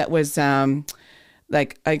something that was,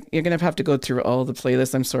 you're going to have to go through all the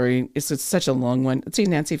playlists. I'm sorry. It's such a long one. See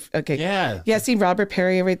Nancy. Okay. Yeah. Yeah. See Robert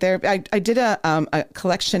Perry right there. I did a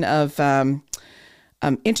collection of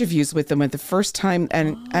interviews with them at the first time.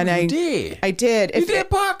 I did. You did a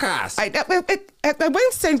podcast. I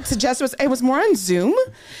wouldn't suggest it was more on Zoom.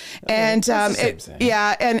 And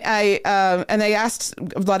yeah. And I asked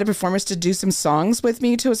a lot of performers to do some songs with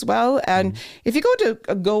me too as well. And if you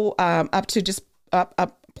go up to just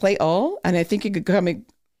up play all, and I think you could come on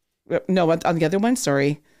the other one,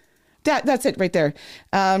 sorry, that's it right there.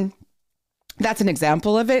 That's an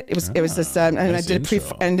example of it. It was this and I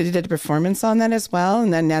did a performance on that as well,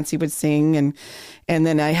 and then Nancy would sing, and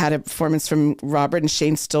then I had a performance from Robert and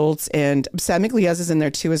Shane Stoltz, and Sam Gliazza is in there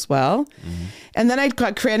too as well. And then I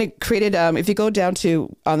created if you go down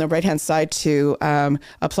to on the right hand side to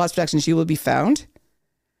Applause Productions, You Will Be Found.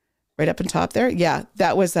 Right up on top there. Yeah,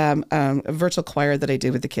 that was a virtual choir that I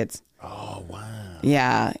did with the kids. Oh, wow.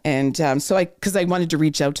 Yeah, and because I wanted to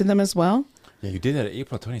reach out to them as well. Yeah, you did that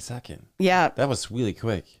April 22nd. Yeah. That was really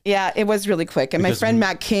quick. Yeah, it was really quick. And my friend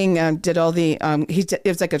Matt King did all the, it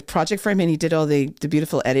was like a project for him, and he did all the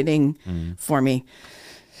beautiful editing for me.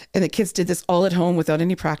 And the kids did this all at home without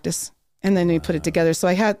any practice. And then we put it together. So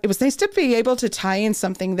it was nice to be able to tie in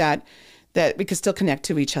something that we could still connect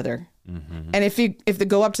to each other. And if they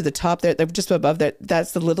go up to the top there, they're just above there,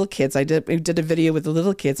 that's the little kids. We did a video with the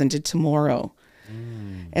little kids and did Tomorrow.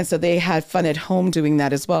 And so they had fun at home doing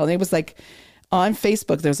that as well. And it was like on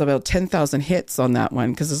Facebook, there's about 10,000 hits on that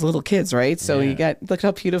one because there's little kids, right? So you look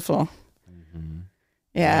how beautiful.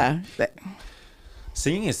 Yeah.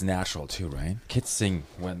 Singing is natural too, right? Kids sing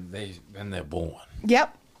when they're born.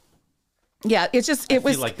 Yep. Yeah, it was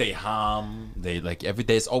feel like they hum. They like every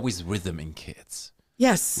day. There's always rhythm in kids,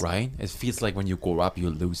 yes. right? It feels like when you grow up, you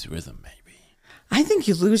lose rhythm. Maybe. I think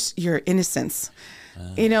you lose your innocence,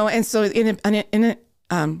 and so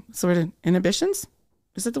sort of inhibitions.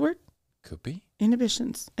 Is that the word? Could be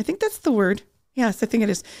Inhibitions. I think that's the word. Yes, I think it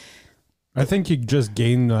is. I think you just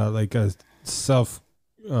gain like a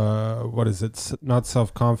what is it? Not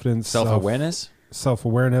self-confidence, self-awareness,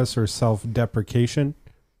 self-awareness or self-deprecation,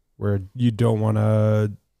 where you don't want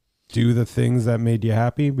to do the things that made you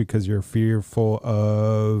happy because you're fearful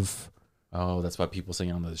of. Oh, that's why people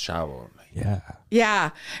sing on the shower. Yeah.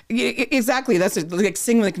 Yeah, exactly. That's like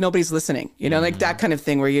sing like nobody's listening, like that kind of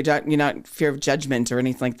thing where you're not fear of judgment or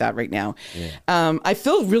anything like that right now. Yeah. I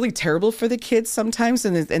feel really terrible for the kids sometimes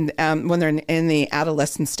and when they're in the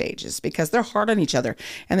adolescent stages because they're hard on each other.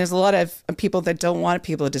 And there's a lot of people that don't want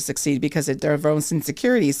people to succeed because of their own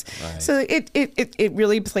insecurities. Right. So it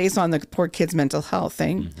really plays on the poor kids' mental health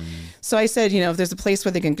thing. Mm-hmm. So I said, if there's a place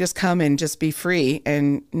where they can just come and just be free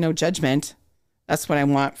and no judgment, that's what I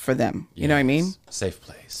want for them. You know what I mean? Safe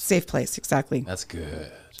place. Safe place, exactly. That's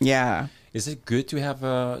good. Yeah. Is it good to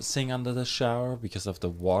have sing under the shower because of the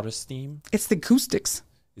water steam? It's the acoustics.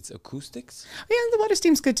 It's acoustics? Yeah, the water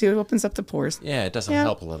steam's good too. It opens up the pores. Yeah, it doesn't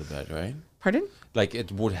help a little bit, right? Pardon? Like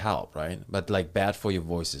it would help, right? But like bad for your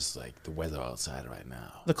voice is like the weather outside right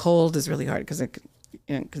now. The cold is really hard because it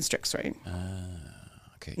constricts, right?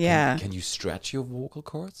 Okay. Yeah. Can you stretch your vocal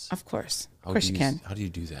cords? Of course. Of course you can. How do you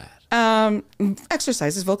do that?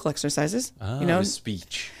 Exercises, vocal exercises.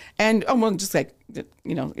 Speech. And just like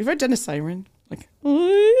you've ever done a siren? Like Can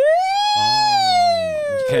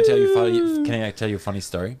I tell you a funny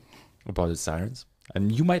story about the sirens?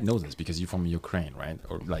 And you might know this because you're from Ukraine, right?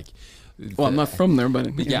 Or like well, I'm not from there,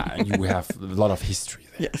 but yeah, and you have a lot of history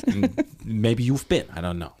there. Yeah. And maybe you've been. I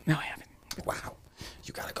don't know. No, I haven't. Wow.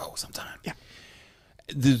 You gotta go sometime. Yeah.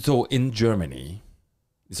 So in Germany,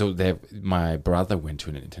 my brother went to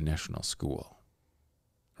an international school,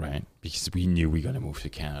 right? Because we knew we were going to move to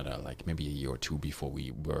Canada like maybe a year or two before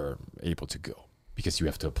we were able to go because you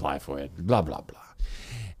have to apply for it, blah, blah, blah.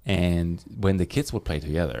 And when the kids would play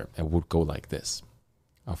together, it would go like this.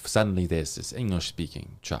 Suddenly there's this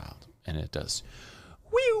English-speaking child and it does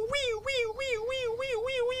wee, wee, wee, wee, wee, wee,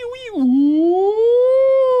 wee, wee, wee,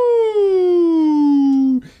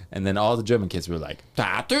 and then all the German kids were like,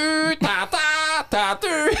 ta-tu, ta-ta,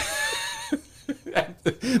 ta-tu.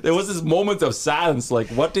 There was this moment of silence, like,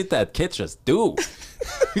 what did that kid just do?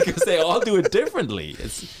 Because they all do it differently.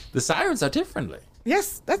 The sirens are differently.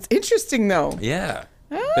 Yes, that's interesting, though. Yeah.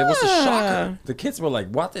 It was a shocker. The kids were like,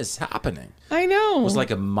 what is happening? I know. It was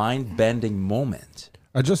like a mind-bending moment.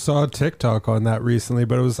 I just saw a TikTok on that recently,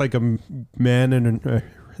 but it was like a man and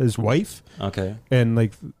his wife. Okay. And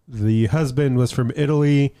like the husband was from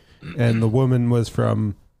Italy and the woman was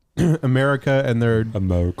from America, and they're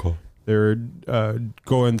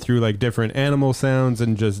going through like different animal sounds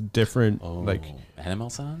and just different like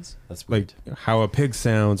animal sounds. That's weird. Like how a pig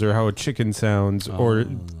sounds or how a chicken sounds, or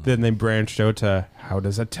then they branched out to how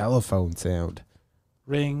does a telephone sound?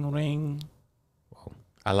 Ring, ring. Well,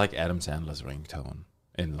 I like Adam Sandler's ringtone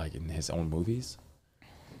in his own movies.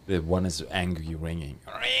 The one is angry ringing.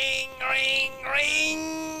 Ring, ring,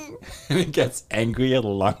 ring. And it gets angrier the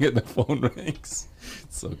longer the phone rings.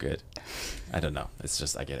 It's so good. I don't know. It's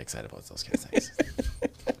just I get excited about those kind of things.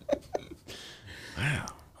 Wow.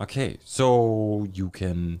 Okay, so you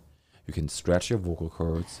can stretch your vocal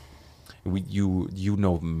cords. You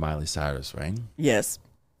know Miley Cyrus, right? Yes.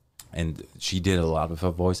 And she did a lot with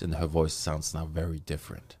her voice, and her voice sounds now very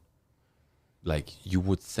different. Like you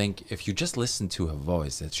would think if you just listen to her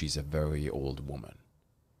voice that she's a very old woman.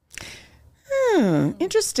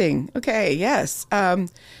 Interesting. Okay, yes.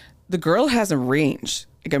 The girl has a range,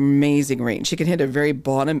 like amazing range. She can hit a very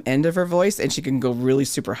bottom end of her voice, and she can go really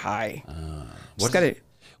super high.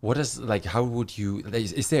 What is like? How would you?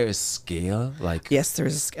 Is there a scale? Like yes, there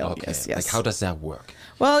is a scale. Okay. Yes. Like how does that work?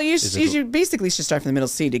 Well, you basically should start from the middle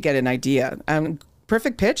C to get an idea.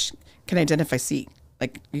 Perfect pitch can identify C.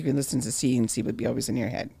 Like you can listen to C and C would be always in your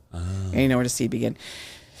head, and you know where to C begin.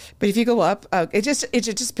 But if you go up, it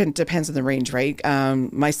just depends on the range, right?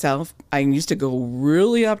 Myself, I used to go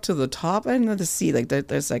really up to the top end of the C. Like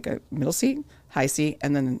there's like a middle C, high C,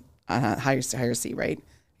 and then higher C, right?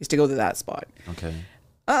 Used to go to that spot. Okay.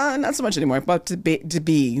 Not so much anymore. But to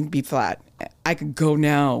B flat, I could go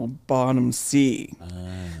now bottom C.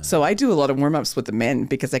 So I do a lot of warm ups with the men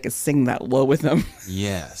because I could sing that low with them.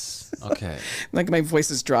 Yes. Okay. Like my voice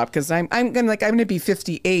has dropped because I'm gonna be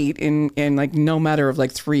 58 in like no matter of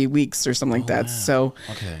like 3 weeks or something like that. Wow. So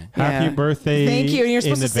Okay. Happy birthday. Thank you. And you're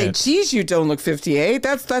supposed in to say, advance. geez, you don't look 58.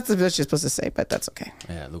 That's what you're supposed to say, but that's okay.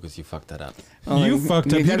 Yeah, Lucas, you fucked that up. You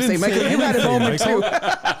fucked up. You gotta didn't say, Michael, say you had a anything, moment Michael. too.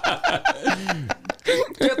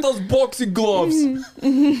 Get those boxing gloves.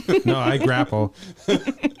 No, I grapple.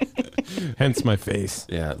 Hence my face.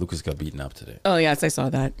 Yeah, Lucas got beaten up today. Oh yes, I saw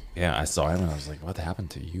that. Yeah, I saw him and I was like, what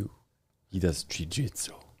happened to you? He does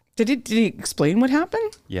jiu-jitsu. Did he explain what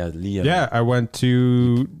happened? Yeah, Liam. Yeah, I went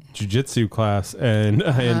to jiu-jitsu class and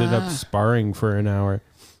I ended up sparring for an hour.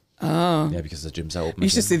 Yeah, because the gyms are open. You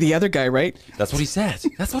should see the other guy, right? That's what he said.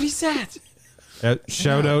 That's what he said.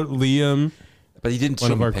 Shout out Liam. But he didn't One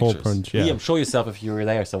show of me our pictures. cold punch, yeah. Liam, show yourself if you were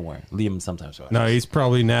there somewhere. Liam sometimes. Right? No, he's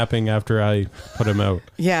probably napping after I put him out.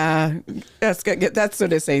 Yeah, that's good. That's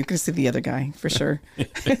what I say. You can see the other guy for sure.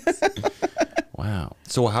 Wow.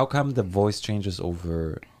 So how come the voice changes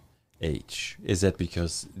over age? Is that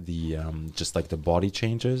because the just like the body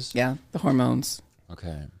changes? Yeah, the hormones,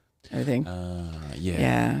 Okay. everything. Yeah.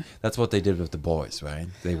 Yeah. That's what they did with the boys, right?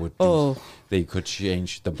 They would. They could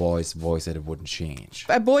change the boy's voice and it wouldn't change.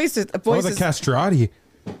 Boys Oh, the castrati.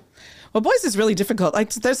 Well, boys is really difficult.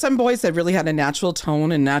 Like there's some boys that really had a natural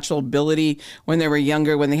tone and natural ability when they were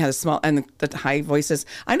younger, when they had a small and the high voices.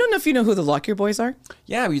 I don't know if you know who the Lockyer boys are.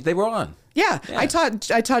 Yeah, they were on. Yeah, I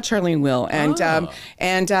taught Charlie and Will, and that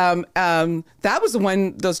was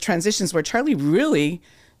those transitions where Charlie really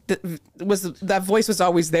that voice was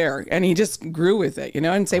always there, and he just grew with it, you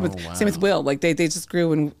know. And same with Will, like they just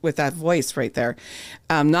grew with that voice right there.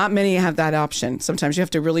 Not many have that option. Sometimes you have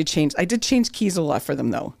to really change. I did change keys a lot for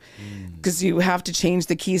them though, because you have to change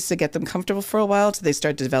the keys to get them comfortable for a while till they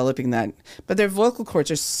start developing that. But their vocal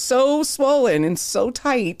cords are so swollen and so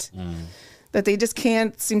tight. That they just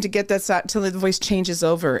can't seem to get that till the voice changes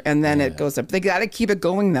over and then it goes up. They got to keep it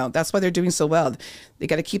going though. That's why they're doing so well. They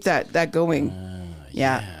got to keep that going.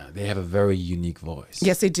 Yeah, they have a very unique voice.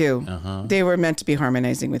 Yes, they do. They were meant to be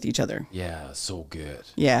harmonizing with each other. Yeah, so good.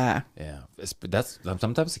 Yeah. That's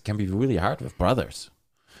sometimes it can be really hard with brothers.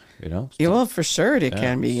 You know? Yeah, well, for sure it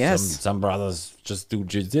can be. Yes. Some brothers just do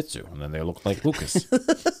jiu-jitsu and then they look like Lucas.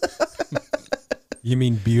 You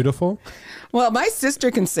mean beautiful? Well, my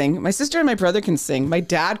sister can sing. My sister and my brother can sing. My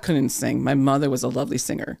dad couldn't sing. My mother was a lovely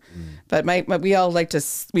singer. But we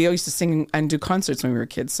used to sing and do concerts when we were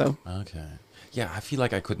kids. So okay. Yeah, I feel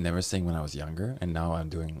like I could never sing when I was younger, and now I'm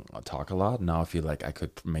doing talk a lot. Now I feel like I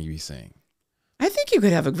could maybe sing. I think you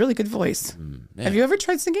could have a really good voice. Yeah. Have you ever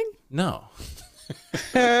tried singing? No.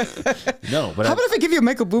 No, but how about if I give you a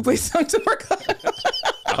Michael Bublé song to work on?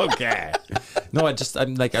 Okay. No, I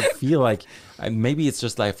feel like maybe it's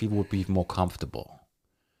just like I feel would be more comfortable.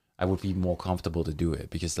 I would be more comfortable to do it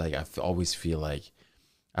because like I always feel like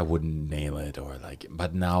I wouldn't nail it or like.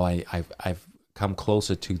 But now I've come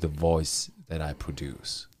closer to the voice that I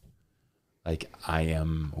produce. Like I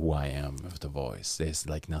am who I am with the voice. There's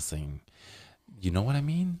like nothing. You know what I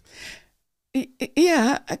mean?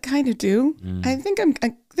 Yeah, I kind of do. I think I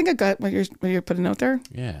got what you're putting out there.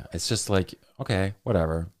 Yeah, it's just like okay,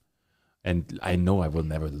 whatever. And I know I will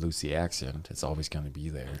never lose the accent. It's always going to be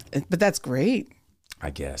there. But that's great.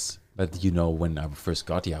 I guess. But you know, when I first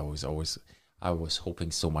got here, I was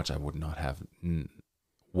hoping so much I would not have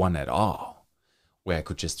one at all, where I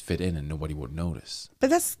could just fit in and nobody would notice.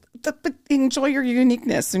 But but enjoy your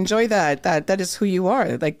uniqueness. Enjoy that. That is who you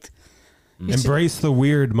are. Like embrace the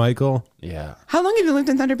weird, Michael. Yeah. How long have you lived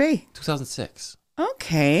in Thunder Bay? 2006.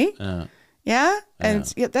 Okay. Yeah.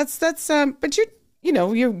 And yeah, that's but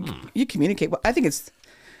you communicate well. I think it's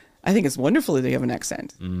wonderful that you have an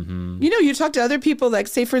accent. Mm-hmm. You know, you talk to other people, like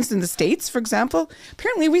say, for instance, in the States, for example.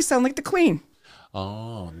 Apparently, we sound like the Queen.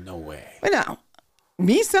 Oh, no way. But now,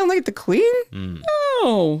 me sound like the Queen?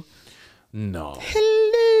 No. No.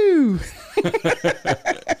 Hello.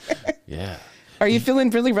 Yeah. Are you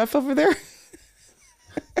feeling really rough over there?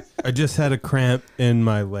 I just had a cramp in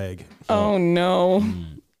my leg. Oh, no.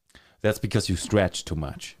 That's because you stretch too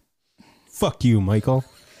much. Fuck you, Michael.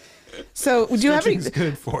 So, do you have any?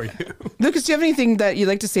 Good for you, Lucas. Do you have anything that you'd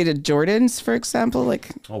like to say to Jordans, for example? Like,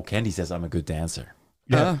 Candy says I'm a good dancer.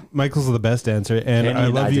 Yeah, Michael's the best dancer, and Candy I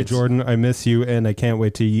love you, Jordan. I miss you, and I can't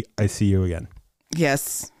wait till I see you again.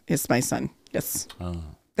 Yes, it's my son. Yes,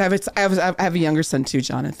 I have a younger son too,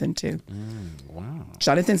 Jonathan too. Wow,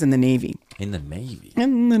 Jonathan's in the Navy. In the Navy.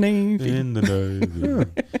 In the Navy. In the Navy.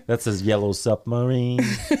 That's his yellow submarine.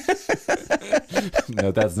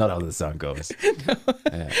 No, that's not how the song goes. No.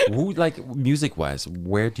 Who, like music-wise,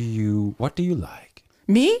 what do you like?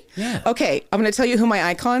 Me? Yeah. Okay, I'm going to tell you who my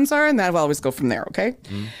icons are, and then I'll always go from there. Okay.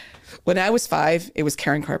 When I was 5, it was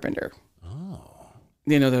Karen Carpenter.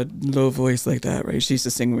 You know, the low voice like that, right? She used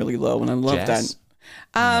to sing really low, and I love Jazz?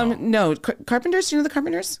 that. No. Carpenters, you know the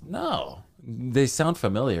Carpenters? No. They sound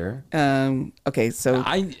familiar. Okay, so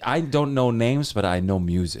I don't know names, but I know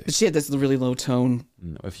music. she had this really low tone.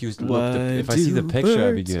 If you look, if I see the picture,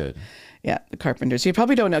 I'd be good. Yeah, the Carpenters. You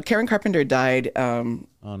probably don't know. Karen Carpenter died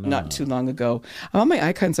not too long ago. All my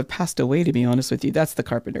icons have passed away, to be honest with you. That's the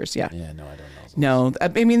Carpenters, yeah. Yeah, no, I don't know. No, I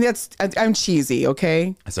mean, I'm cheesy,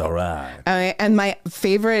 okay? It's all right. And my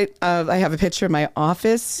favorite, I have a picture in my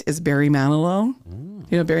office, is Barry Manilow.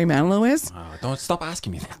 You know what Barry Manilow is? Don't stop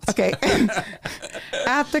asking me that. Okay.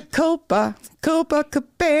 At the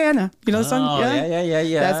Copacabana. You know the song? Yeah.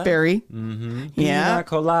 That's Barry. Mm-hmm. Yeah. Pina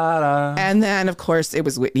colada. And then, of course, it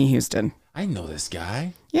was Whitney Houston. I know this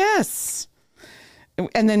guy. Yes.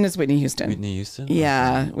 And then there's Whitney Houston. Whitney Houston?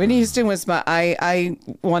 Yeah. Whitney Houston was I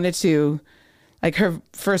wanted to, like her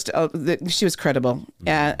first, she was credible.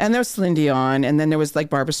 Yeah. And there was Celine Dion. And then there was like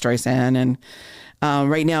Barbara Streisand. And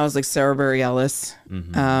right now it's like Sarah Bareilles.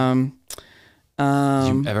 Mm-hmm.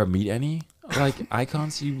 Did you ever meet any like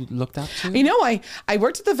icons you looked up to? You know, I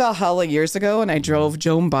worked at the Valhalla years ago, and I drove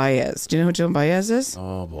Joan Baez. Do you know who Joan Baez is?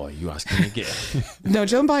 Oh boy, you asking me again. No,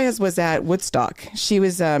 Joan Baez was at Woodstock. She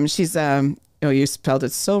was she's oh, you spelled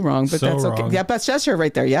it so wrong, but So that's okay. wrong. Yeah, but that's her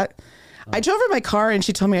right there. Yeah. I drove her my car, and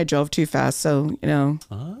she told me I drove too fast. So you know,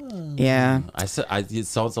 yeah. I said it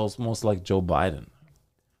sounds almost like Joe Biden.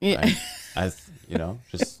 Yeah. Right?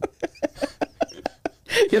 Just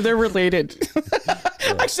Yeah, they're related.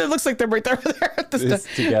 Actually, it looks like they're right there. At the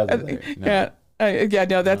it's together. There. No. Yeah.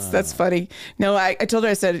 No, that's funny. No, I told her,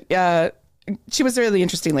 I said, she was a really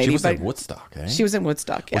interesting lady. She was but at Woodstock, eh? She was in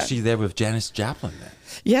Woodstock. Yeah. Was she there with Janis Joplin then?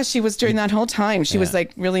 Yeah, she was during that whole time. She was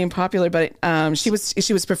like really unpopular, but she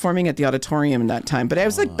was performing at the auditorium in that time. But I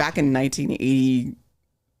was like back in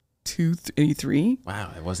 1982, 83.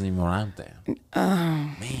 Wow, I wasn't even around then.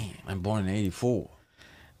 Man, I'm born in 84.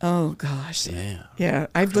 Oh gosh. Yeah. Yeah,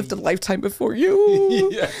 I've lived a lifetime before you.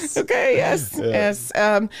 Yes. Okay. Yes. Yes.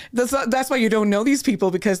 That's why you don't know these people,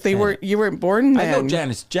 because you weren't born then. I know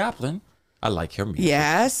Janis Joplin. I like her music.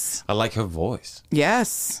 Yes. I like her voice.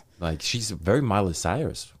 Yes. Like she's very Miley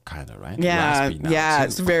Cyrus kind of, right? Yeah. Raspy now, Yeah. too.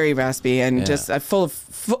 It's very raspy and just full of.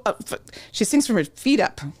 She sings from her feet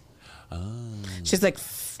up. She's like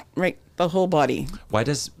right the whole body. Why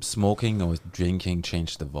does smoking or drinking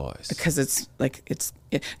change the voice? Because it's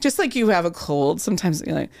just like you have a cold. Sometimes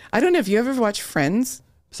you're like, I don't know if you ever watched Friends.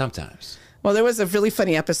 Sometimes. Well, there was a really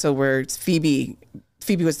funny episode where Phoebe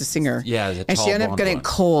was the singer. Yeah, the and she tall ended up blonde getting one.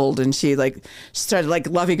 cold, and she started like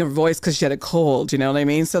loving her voice because she had a cold. You know what I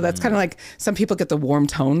mean? So that's kind of like some people get the warm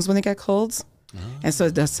tones when they get colds. And so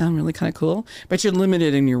it does sound really kind of cool, but you're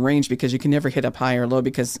limited in your range because you can never hit up high or low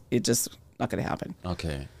because it's just not going to happen.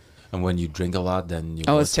 Okay. And when you drink a lot, then you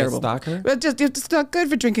It's terrible. darker? But it's not good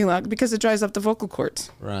for drinking a lot because it dries up the vocal cords.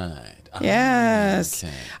 Right. Yes.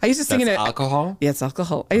 Okay. I used to sing That's in it. alcohol? Yeah, it's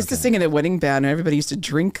alcohol. I used to sing in a wedding band, and everybody used to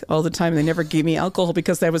drink all the time. And they never gave me alcohol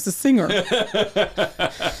because I was a singer.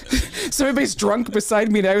 So everybody's drunk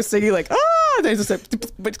beside me, and I was singing like, and they just like,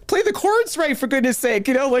 but play the chords right, for goodness sake,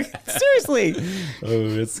 like seriously.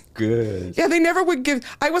 Oh, it's good. Yeah, they never would give.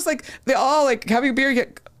 I was like, they all like having a beer.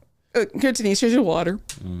 Get here, Denise, here's your water.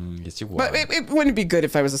 It's your But water. it wouldn't be good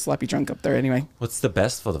if I was a sloppy drunk up there anyway. What's the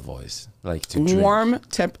best for the voice? Like to drink? Warm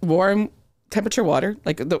temperature water,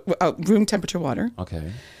 like the room temperature water.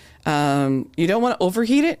 Okay. You don't want to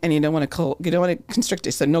overheat it, and you don't want to constrict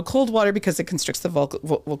it. So no cold water because it constricts the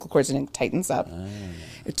vocal cords and it tightens up.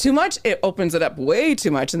 Too much, it opens it up way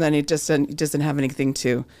too much, and then it doesn't have anything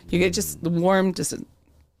to. You get just the warm,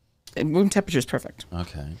 and room temperature is perfect.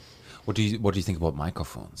 Okay. What do you think about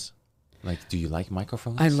microphones? Like, do you like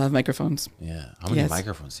microphones? I love microphones. Yeah. How many Yes.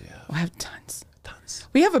 microphones do you have? I have tons. Tons.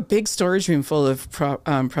 We have a big storage room full of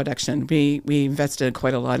production. We invested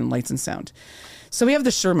quite a lot in lights and sound. So we have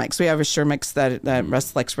the Shure mics. We have a Shure mics that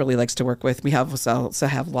Russ really likes to work with. We also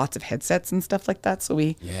have lots of headsets and stuff like that. So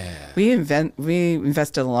we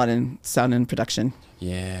invested a lot in sound and production.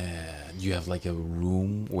 Yeah. You have like a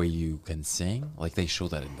room where you can sing? Like they show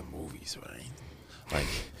that in the movies, right? Like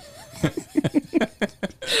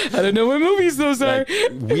I don't know what movies those are.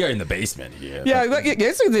 we are in the basement here. Yeah,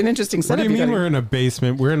 it's an interesting What setup. do you mean we're in a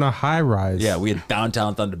basement? We're in a high rise. Yeah, we're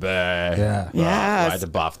downtown Thunder Bay. Yeah. Yes. Right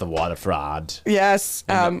above the waterfront. Yes.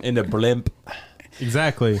 In the blimp.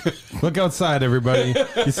 Exactly. Look outside, everybody.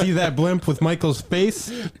 You see that blimp with Michael's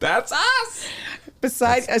face? That's us.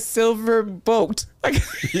 Beside a silver boat.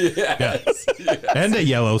 Yes. And a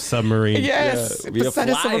yellow submarine. Yes. Yeah, we are beside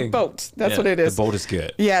a silver flying. boat. That's Yeah, what it is. The boat is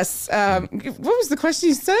good. Yes. What was the question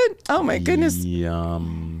you said? Oh my goodness.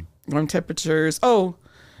 warm temperatures. Oh,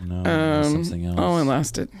 No, something else. oh, I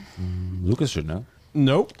lost it. Lucas should know.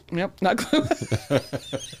 Nope. Yep, not clue.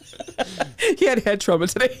 He had head trauma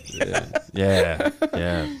today. Yeah.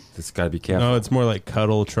 This got to be careful. No, it's more like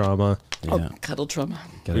cuddle trauma. Yeah. Oh, cuddle trauma.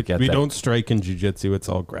 Gotta get We that don't strike in jiu-jitsu. It's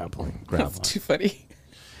all grappling. That's too funny.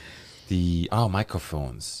 The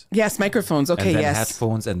microphones. Yes, microphones. Okay, and then yes.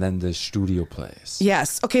 headphones, and then the studio place.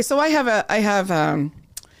 Yes. Okay, so I have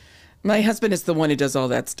my husband is the one who does all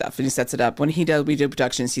that stuff, and he sets it up. When we do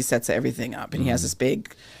productions, he sets everything up, and he has this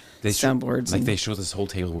big soundboards. They show this whole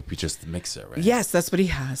table would be just the mixer, right? Yes, that's what he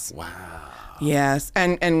has. Wow. Yes,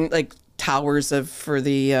 and like towers for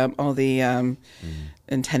the all the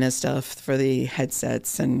antenna stuff for the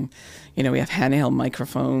headsets, and we have handheld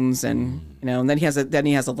microphones, and and then he has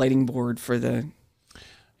a lighting board for the.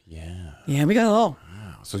 Yeah, we got it all.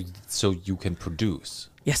 Wow. So you can produce.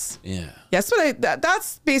 Yes. Yeah. Yes,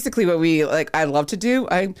 that's basically what we like. I love to do.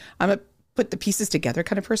 I'm a put the pieces together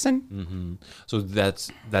kind of person. Mm-hmm. So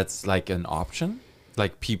that's like an option.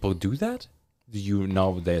 Like people do that. Do you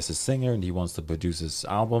know there's a singer and he wants to produce his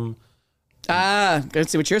album? I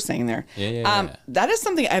see what you're saying there. Yeah. That is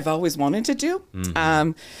something I've always wanted to do.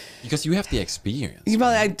 Because you have the experience.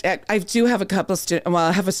 Well, I do have a couple of students. Well,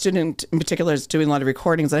 I have a student in particular that's doing a lot of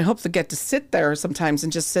recordings. I hope to get to sit there sometimes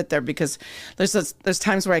and just sit there, because there's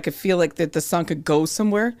times where I could feel like that the song could go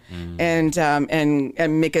somewhere and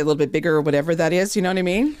make it a little bit bigger or whatever that is. You know what I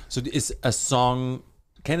mean? So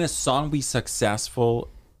can a song be successful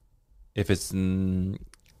if it's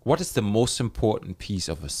what is the most important piece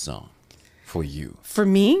of a song for you? For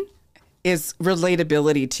me, is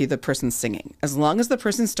relatability to the person singing. As long as the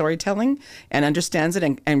person's storytelling and understands it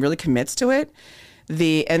and really commits to it,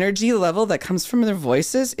 the energy level that comes from their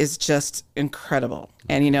voices is just incredible.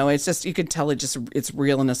 And it's just, you can tell it's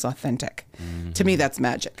real and it's authentic. To me, that's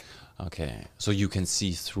magic. Okay, so you can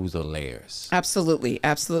see through the layers. Absolutely.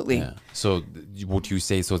 Yeah. So would you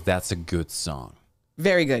say that's a good song?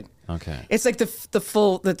 Very good. Okay. It's like the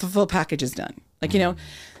full package is done. Like,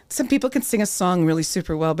 some people can sing a song really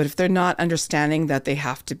super well, but if they're not understanding that they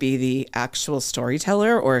have to be the actual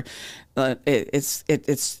storyteller, or it's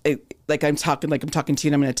like I'm talking to you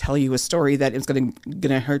and I'm going to tell you a story that is going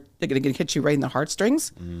to hurt, they're going to hit you right in the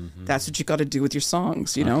heartstrings. That's what you got to do with your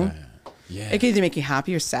songs, Okay. Yeah. It can either make you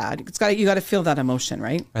happy or sad. You got to feel that emotion,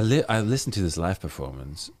 right? I listened to this live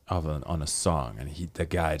performance on a song, and the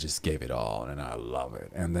guy just gave it all, and I love it.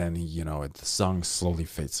 And then the song slowly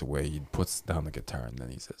fades away. He puts down the guitar, and then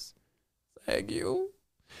he says, "Thank you."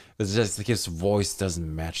 It's just like his voice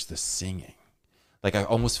doesn't match the singing. Like I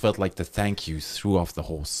almost felt like the thank you threw off the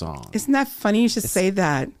whole song. Isn't that funny? You should say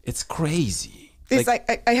that. It's crazy. It's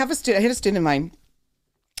like I had a student of mine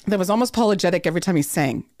that was almost apologetic every time he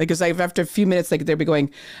sang. Because after a few minutes, like they'd be going,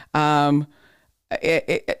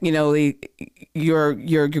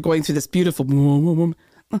 you're going through this beautiful.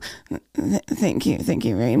 Thank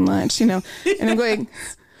you very much. And I'm going,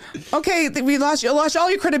 okay, you lost all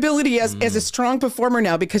your credibility as a strong performer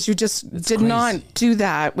now, because you just did not do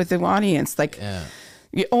that with the audience. Like. Yeah.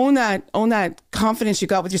 You own that confidence you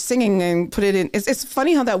got with your singing and put it in. It's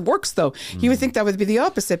funny how that works, though. You would think that would be the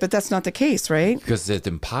opposite, but that's not the case, right? Because it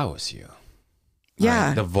empowers you. Yeah.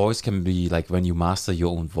 Right? The voice can be like, when you master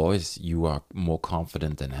your own voice, you are more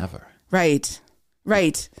confident than ever. Right.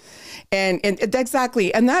 And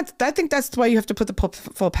exactly. And I think that's why you have to put the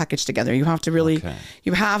full package together. You have to really,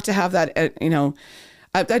 you have to have that,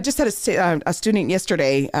 I just had a student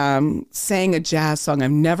yesterday sang a jazz song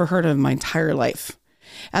I've never heard of in my entire life.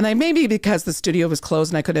 And maybe because the studio was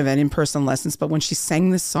closed and I couldn't have had in-person lessons, but when she sang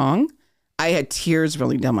this song, I had tears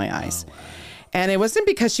rolling down my eyes. Oh, wow. And it wasn't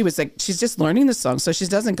because she's just learning the song, so she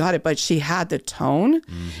doesn't got it, but she had the tone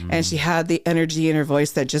and she had the energy in her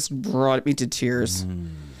voice that just brought me to tears.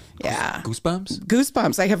 Yeah.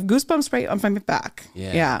 Goosebumps. I have goosebumps right on my back.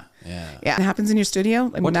 Yeah. It happens in your studio.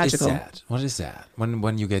 Magical. What is that?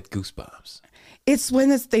 When you get goosebumps? It's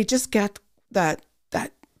when they just get that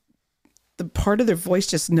the part of their voice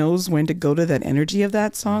just knows when to go to that energy of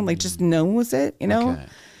that song, like just knows it, Okay.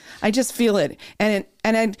 I just feel it, and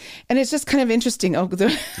it's just kind of interesting. Why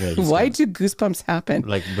do goosebumps happen?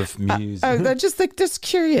 Like with music, I'm just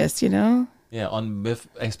curious, Yeah,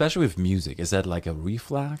 especially with music, is that like a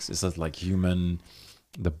reflex? Is that like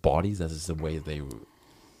the bodies? That is the way they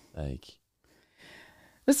like.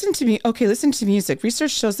 Listen to music.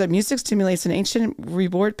 Research shows that music stimulates an ancient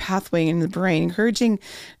reward pathway in the brain, encouraging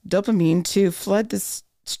dopamine to flood the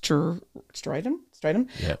striatum,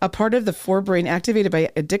 a part of the forebrain activated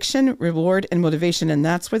by addiction, reward, and motivation. And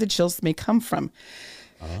that's where the chills may come from.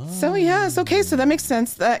 So yes, okay, so that makes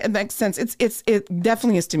sense. It makes sense. It's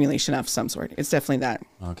definitely a stimulation of some sort. It's definitely that.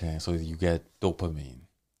 Okay, so you get dopamine.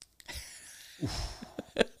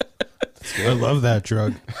 I love that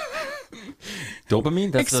drug.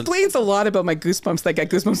 Dopamine? Explains a lot about my goosebumps. I get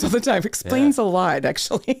goosebumps all the time. Explains a lot,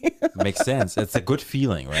 actually. Makes sense. It's a good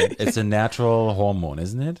feeling, right? It's a natural hormone,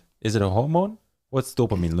 isn't it? Is it a hormone? What's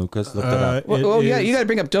dopamine, Lucas? Look that up. Well, yeah, you got to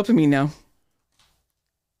bring up dopamine now.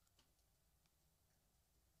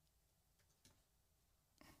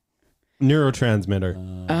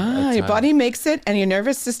 Neurotransmitter. Your body makes it and your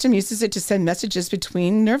nervous system uses it to send messages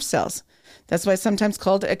between nerve cells. That's why it's sometimes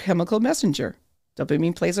called a chemical messenger.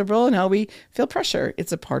 Dopamine plays a role in how we feel pressure.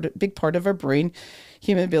 It's a big part of our brain,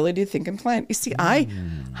 human ability to think and plan. You see, I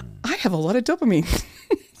have a lot of dopamine.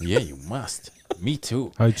 Yeah, you must. Me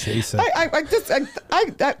too. I chase it.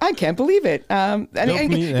 I can't believe it. And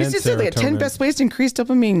Dopamine you and just said like 10 serotonin. best ways to increase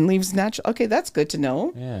dopamine leaves natural. Okay, that's good to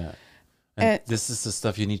know. Yeah. And this is the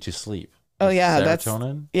stuff you need to sleep. Oh yeah,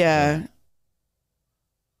 Serotonin? yeah.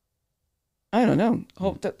 I don't know.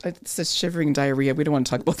 Oh, it's a shivering diarrhea. We don't want to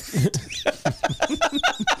talk about that.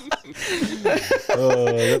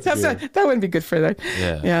 That wouldn't be good for that.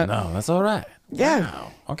 Yeah. No, that's all right. Yeah.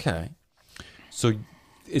 Wow. Okay. So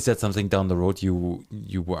is that something down the road you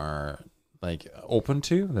are like open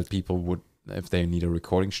to, that people would, if they need a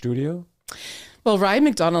recording studio? Well, Ryan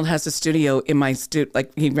McDonald has a studio in my studio,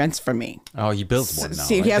 like he rents from me. Oh, he builds one now.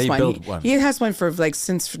 See, right? he has They one. build one. He has one for like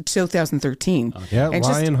since 2013. Yeah, And just-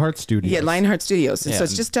 Lionheart Studios. Yeah, Lionheart Studios. And Yeah. so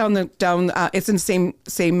it's just down. It's in the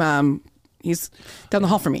same. He's down the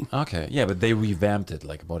hall from me. Okay. Yeah, but they revamped it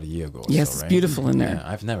like about a year ago. or Yes, so, it's right? beautiful in there.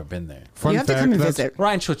 Yeah, I've never been there. Fun You have to fact, come and that's- visit.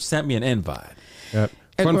 Ryan Schutz sent me an invite. Yeah.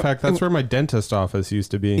 And Fun we're- fact, that's where my dentist office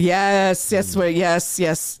used to be. Yes.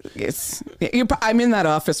 I'm in that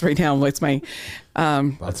office right now. It's my.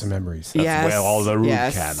 Lots of memories. Yes. Where all the root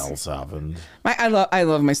yes. canals happened. I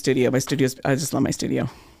love my studio. I just love my studio.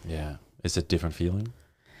 Yeah. It's a different feeling.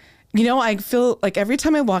 You know, I feel like every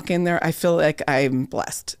time I walk in there, I feel like I'm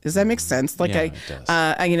blessed. Does that make sense? Like Yeah, it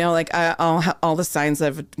does. all the signs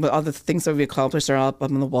of all the things that we accomplished are all up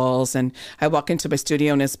on the walls, and I walk into my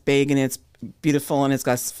studio and it's big and it's beautiful and it's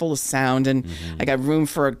got full of sound, and I got room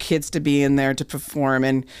for kids to be in there to perform,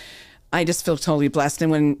 and I just feel totally blessed. And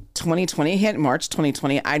when 2020 hit, March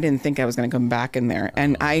 2020, I didn't think I was going to come back in there,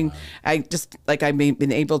 and I just like I've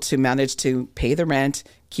been able to manage to pay the rent,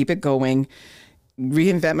 keep it going,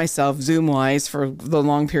 reinvent myself Zoom wise for the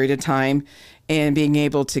long period of time, and being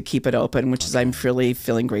able to keep it open, which is I'm really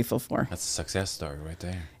feeling grateful for. That's a success story right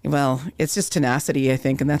there. Well, it's just tenacity, I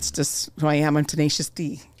think, and that's just who I am. I'm tenacious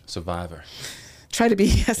D. Survivor. Try to be,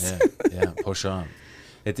 yes. Yeah. Push on.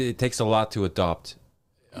 It takes a lot to adopt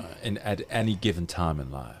at any given time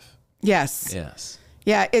in life. Yes. Yes.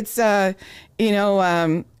 Yeah, it's a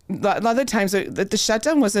lot of the times the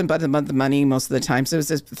shutdown wasn't about the money most of the time. So it was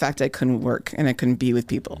just the fact that I couldn't work and I couldn't be with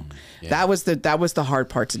people. Yeah. That was the hard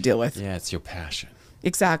part to deal with. Yeah, it's your passion.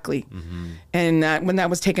 Exactly. And when that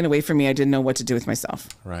was taken away from me, I didn't know what to do with myself.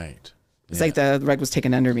 Right. It's like the rug was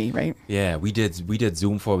taken under me, right? Yeah, we did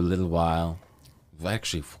Zoom for a little while.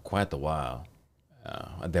 Actually, for quite a while.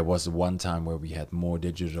 There was one time where we had more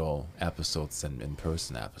digital episodes than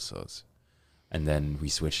in-person episodes. And then we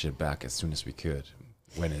switched it back as soon as we could,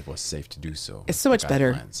 when it was safe to do so. It's so much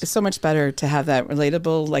better. Guidelines. It's so much better to have that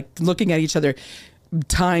relatable, like looking at each other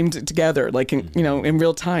timed together, like in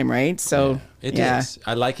real time, right? So It is.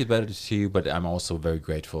 I like it better too, but I'm also very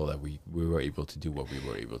grateful that we were able to do what we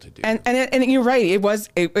were able to do. And you're right. It was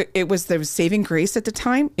the saving grace at the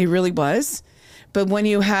time. It really was. But when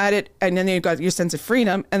you had it, and then you got your sense of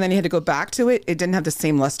freedom, and then you had to go back to it, it didn't have the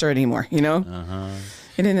same luster anymore. You know,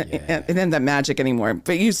 it didn't have that magic anymore.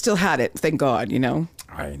 But you still had it, thank God. You know.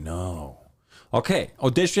 I know. Okay,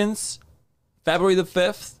 auditions, February the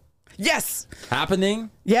 5th. Yes. Happening.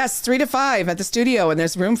 Yes, 3 to 5 at the studio, and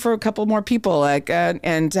there's room for a couple more people. Like, I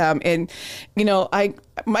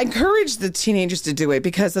encourage the teenagers to do it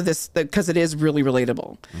because of this, because it is really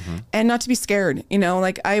relatable, and not to be scared. You know,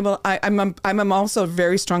 like I'm also a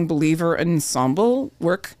very strong believer in ensemble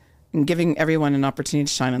work and giving everyone an opportunity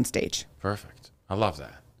to shine on stage. Perfect. I love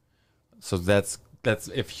that. So that's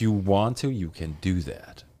if you want to, you can do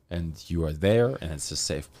that. And you are there, and it's a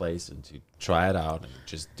safe place, and to try it out and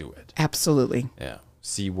just do it. Absolutely. Yeah.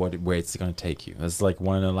 See where it's going to take you. It's like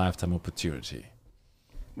one in a lifetime opportunity.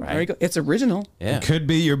 Right? There you go. It's original. Yeah. It could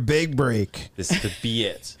be your big break. This could be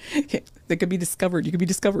it. They could be discovered. You could be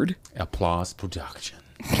discovered. Applause production.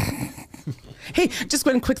 Hey, just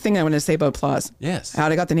one quick thing I want to say about applause. Yes.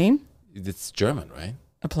 How'd I got the name? It's German, right?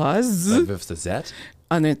 Applause. With the Z?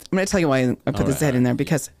 I'm going to tell you why I put the Z in there,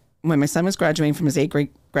 because when my son was graduating from his 8th grade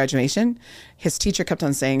graduation, his teacher kept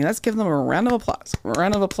on saying, let's give them a round of applause, a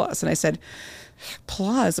round of applause. And I said,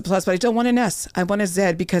 applause, but I don't want an S. I want a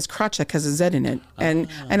Z because Krawczuk has a Z in it.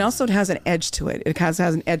 And also it has an edge to it. It has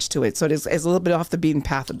an edge to it. So it's a little bit off the beaten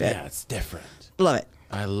path a bit. Yeah, it's different. Love it.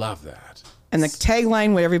 I love that. And the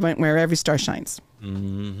tagline, where every star shines.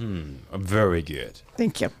 Very good.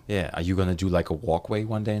 Thank you. Yeah. Are you going to do like a walkway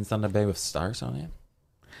one day in Thunder Bay with stars on it?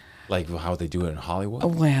 Like how they do it in Hollywood?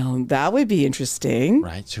 Well, that would be interesting.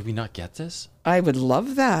 Right? Should we not get this? I would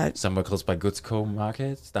love that. Somewhere close by Goods Cove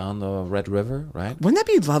Market, down the Red River, right? Wouldn't that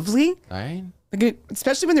be lovely? Right? Like,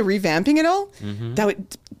 especially when they're revamping it all. That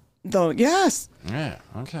would, though, yes. Yeah,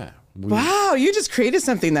 okay. Wow, you just created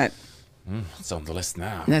something It's on the list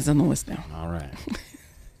now. that's on the list now. All right.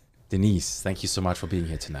 Denise, thank you so much for being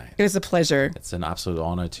here tonight. It was a pleasure. It's an absolute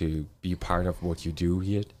honor to be part of what you do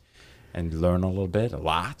here and learn a little bit, a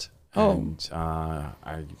lot. Oh.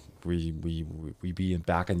 And we be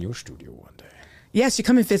back in your studio one day. Yes, you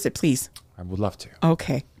come and visit, please. I would love to.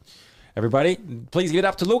 Okay. Everybody, please give it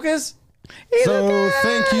up to Lucas. So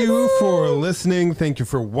thank you for listening. Thank you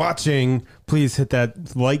for watching. Please hit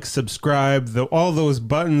that like, subscribe, all those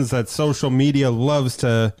buttons that social media loves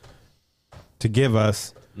to give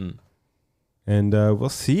us. And we'll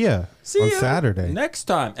see you on Saturday. Next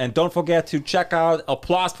time. And don't forget to check out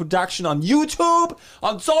Applause Production on YouTube,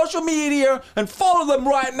 on social media, and follow them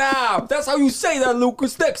right now. That's how you say that,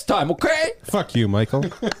 Lucas, next time, okay? Fuck you, Michael.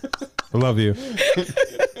 I love you.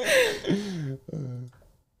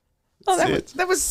 Oh, that was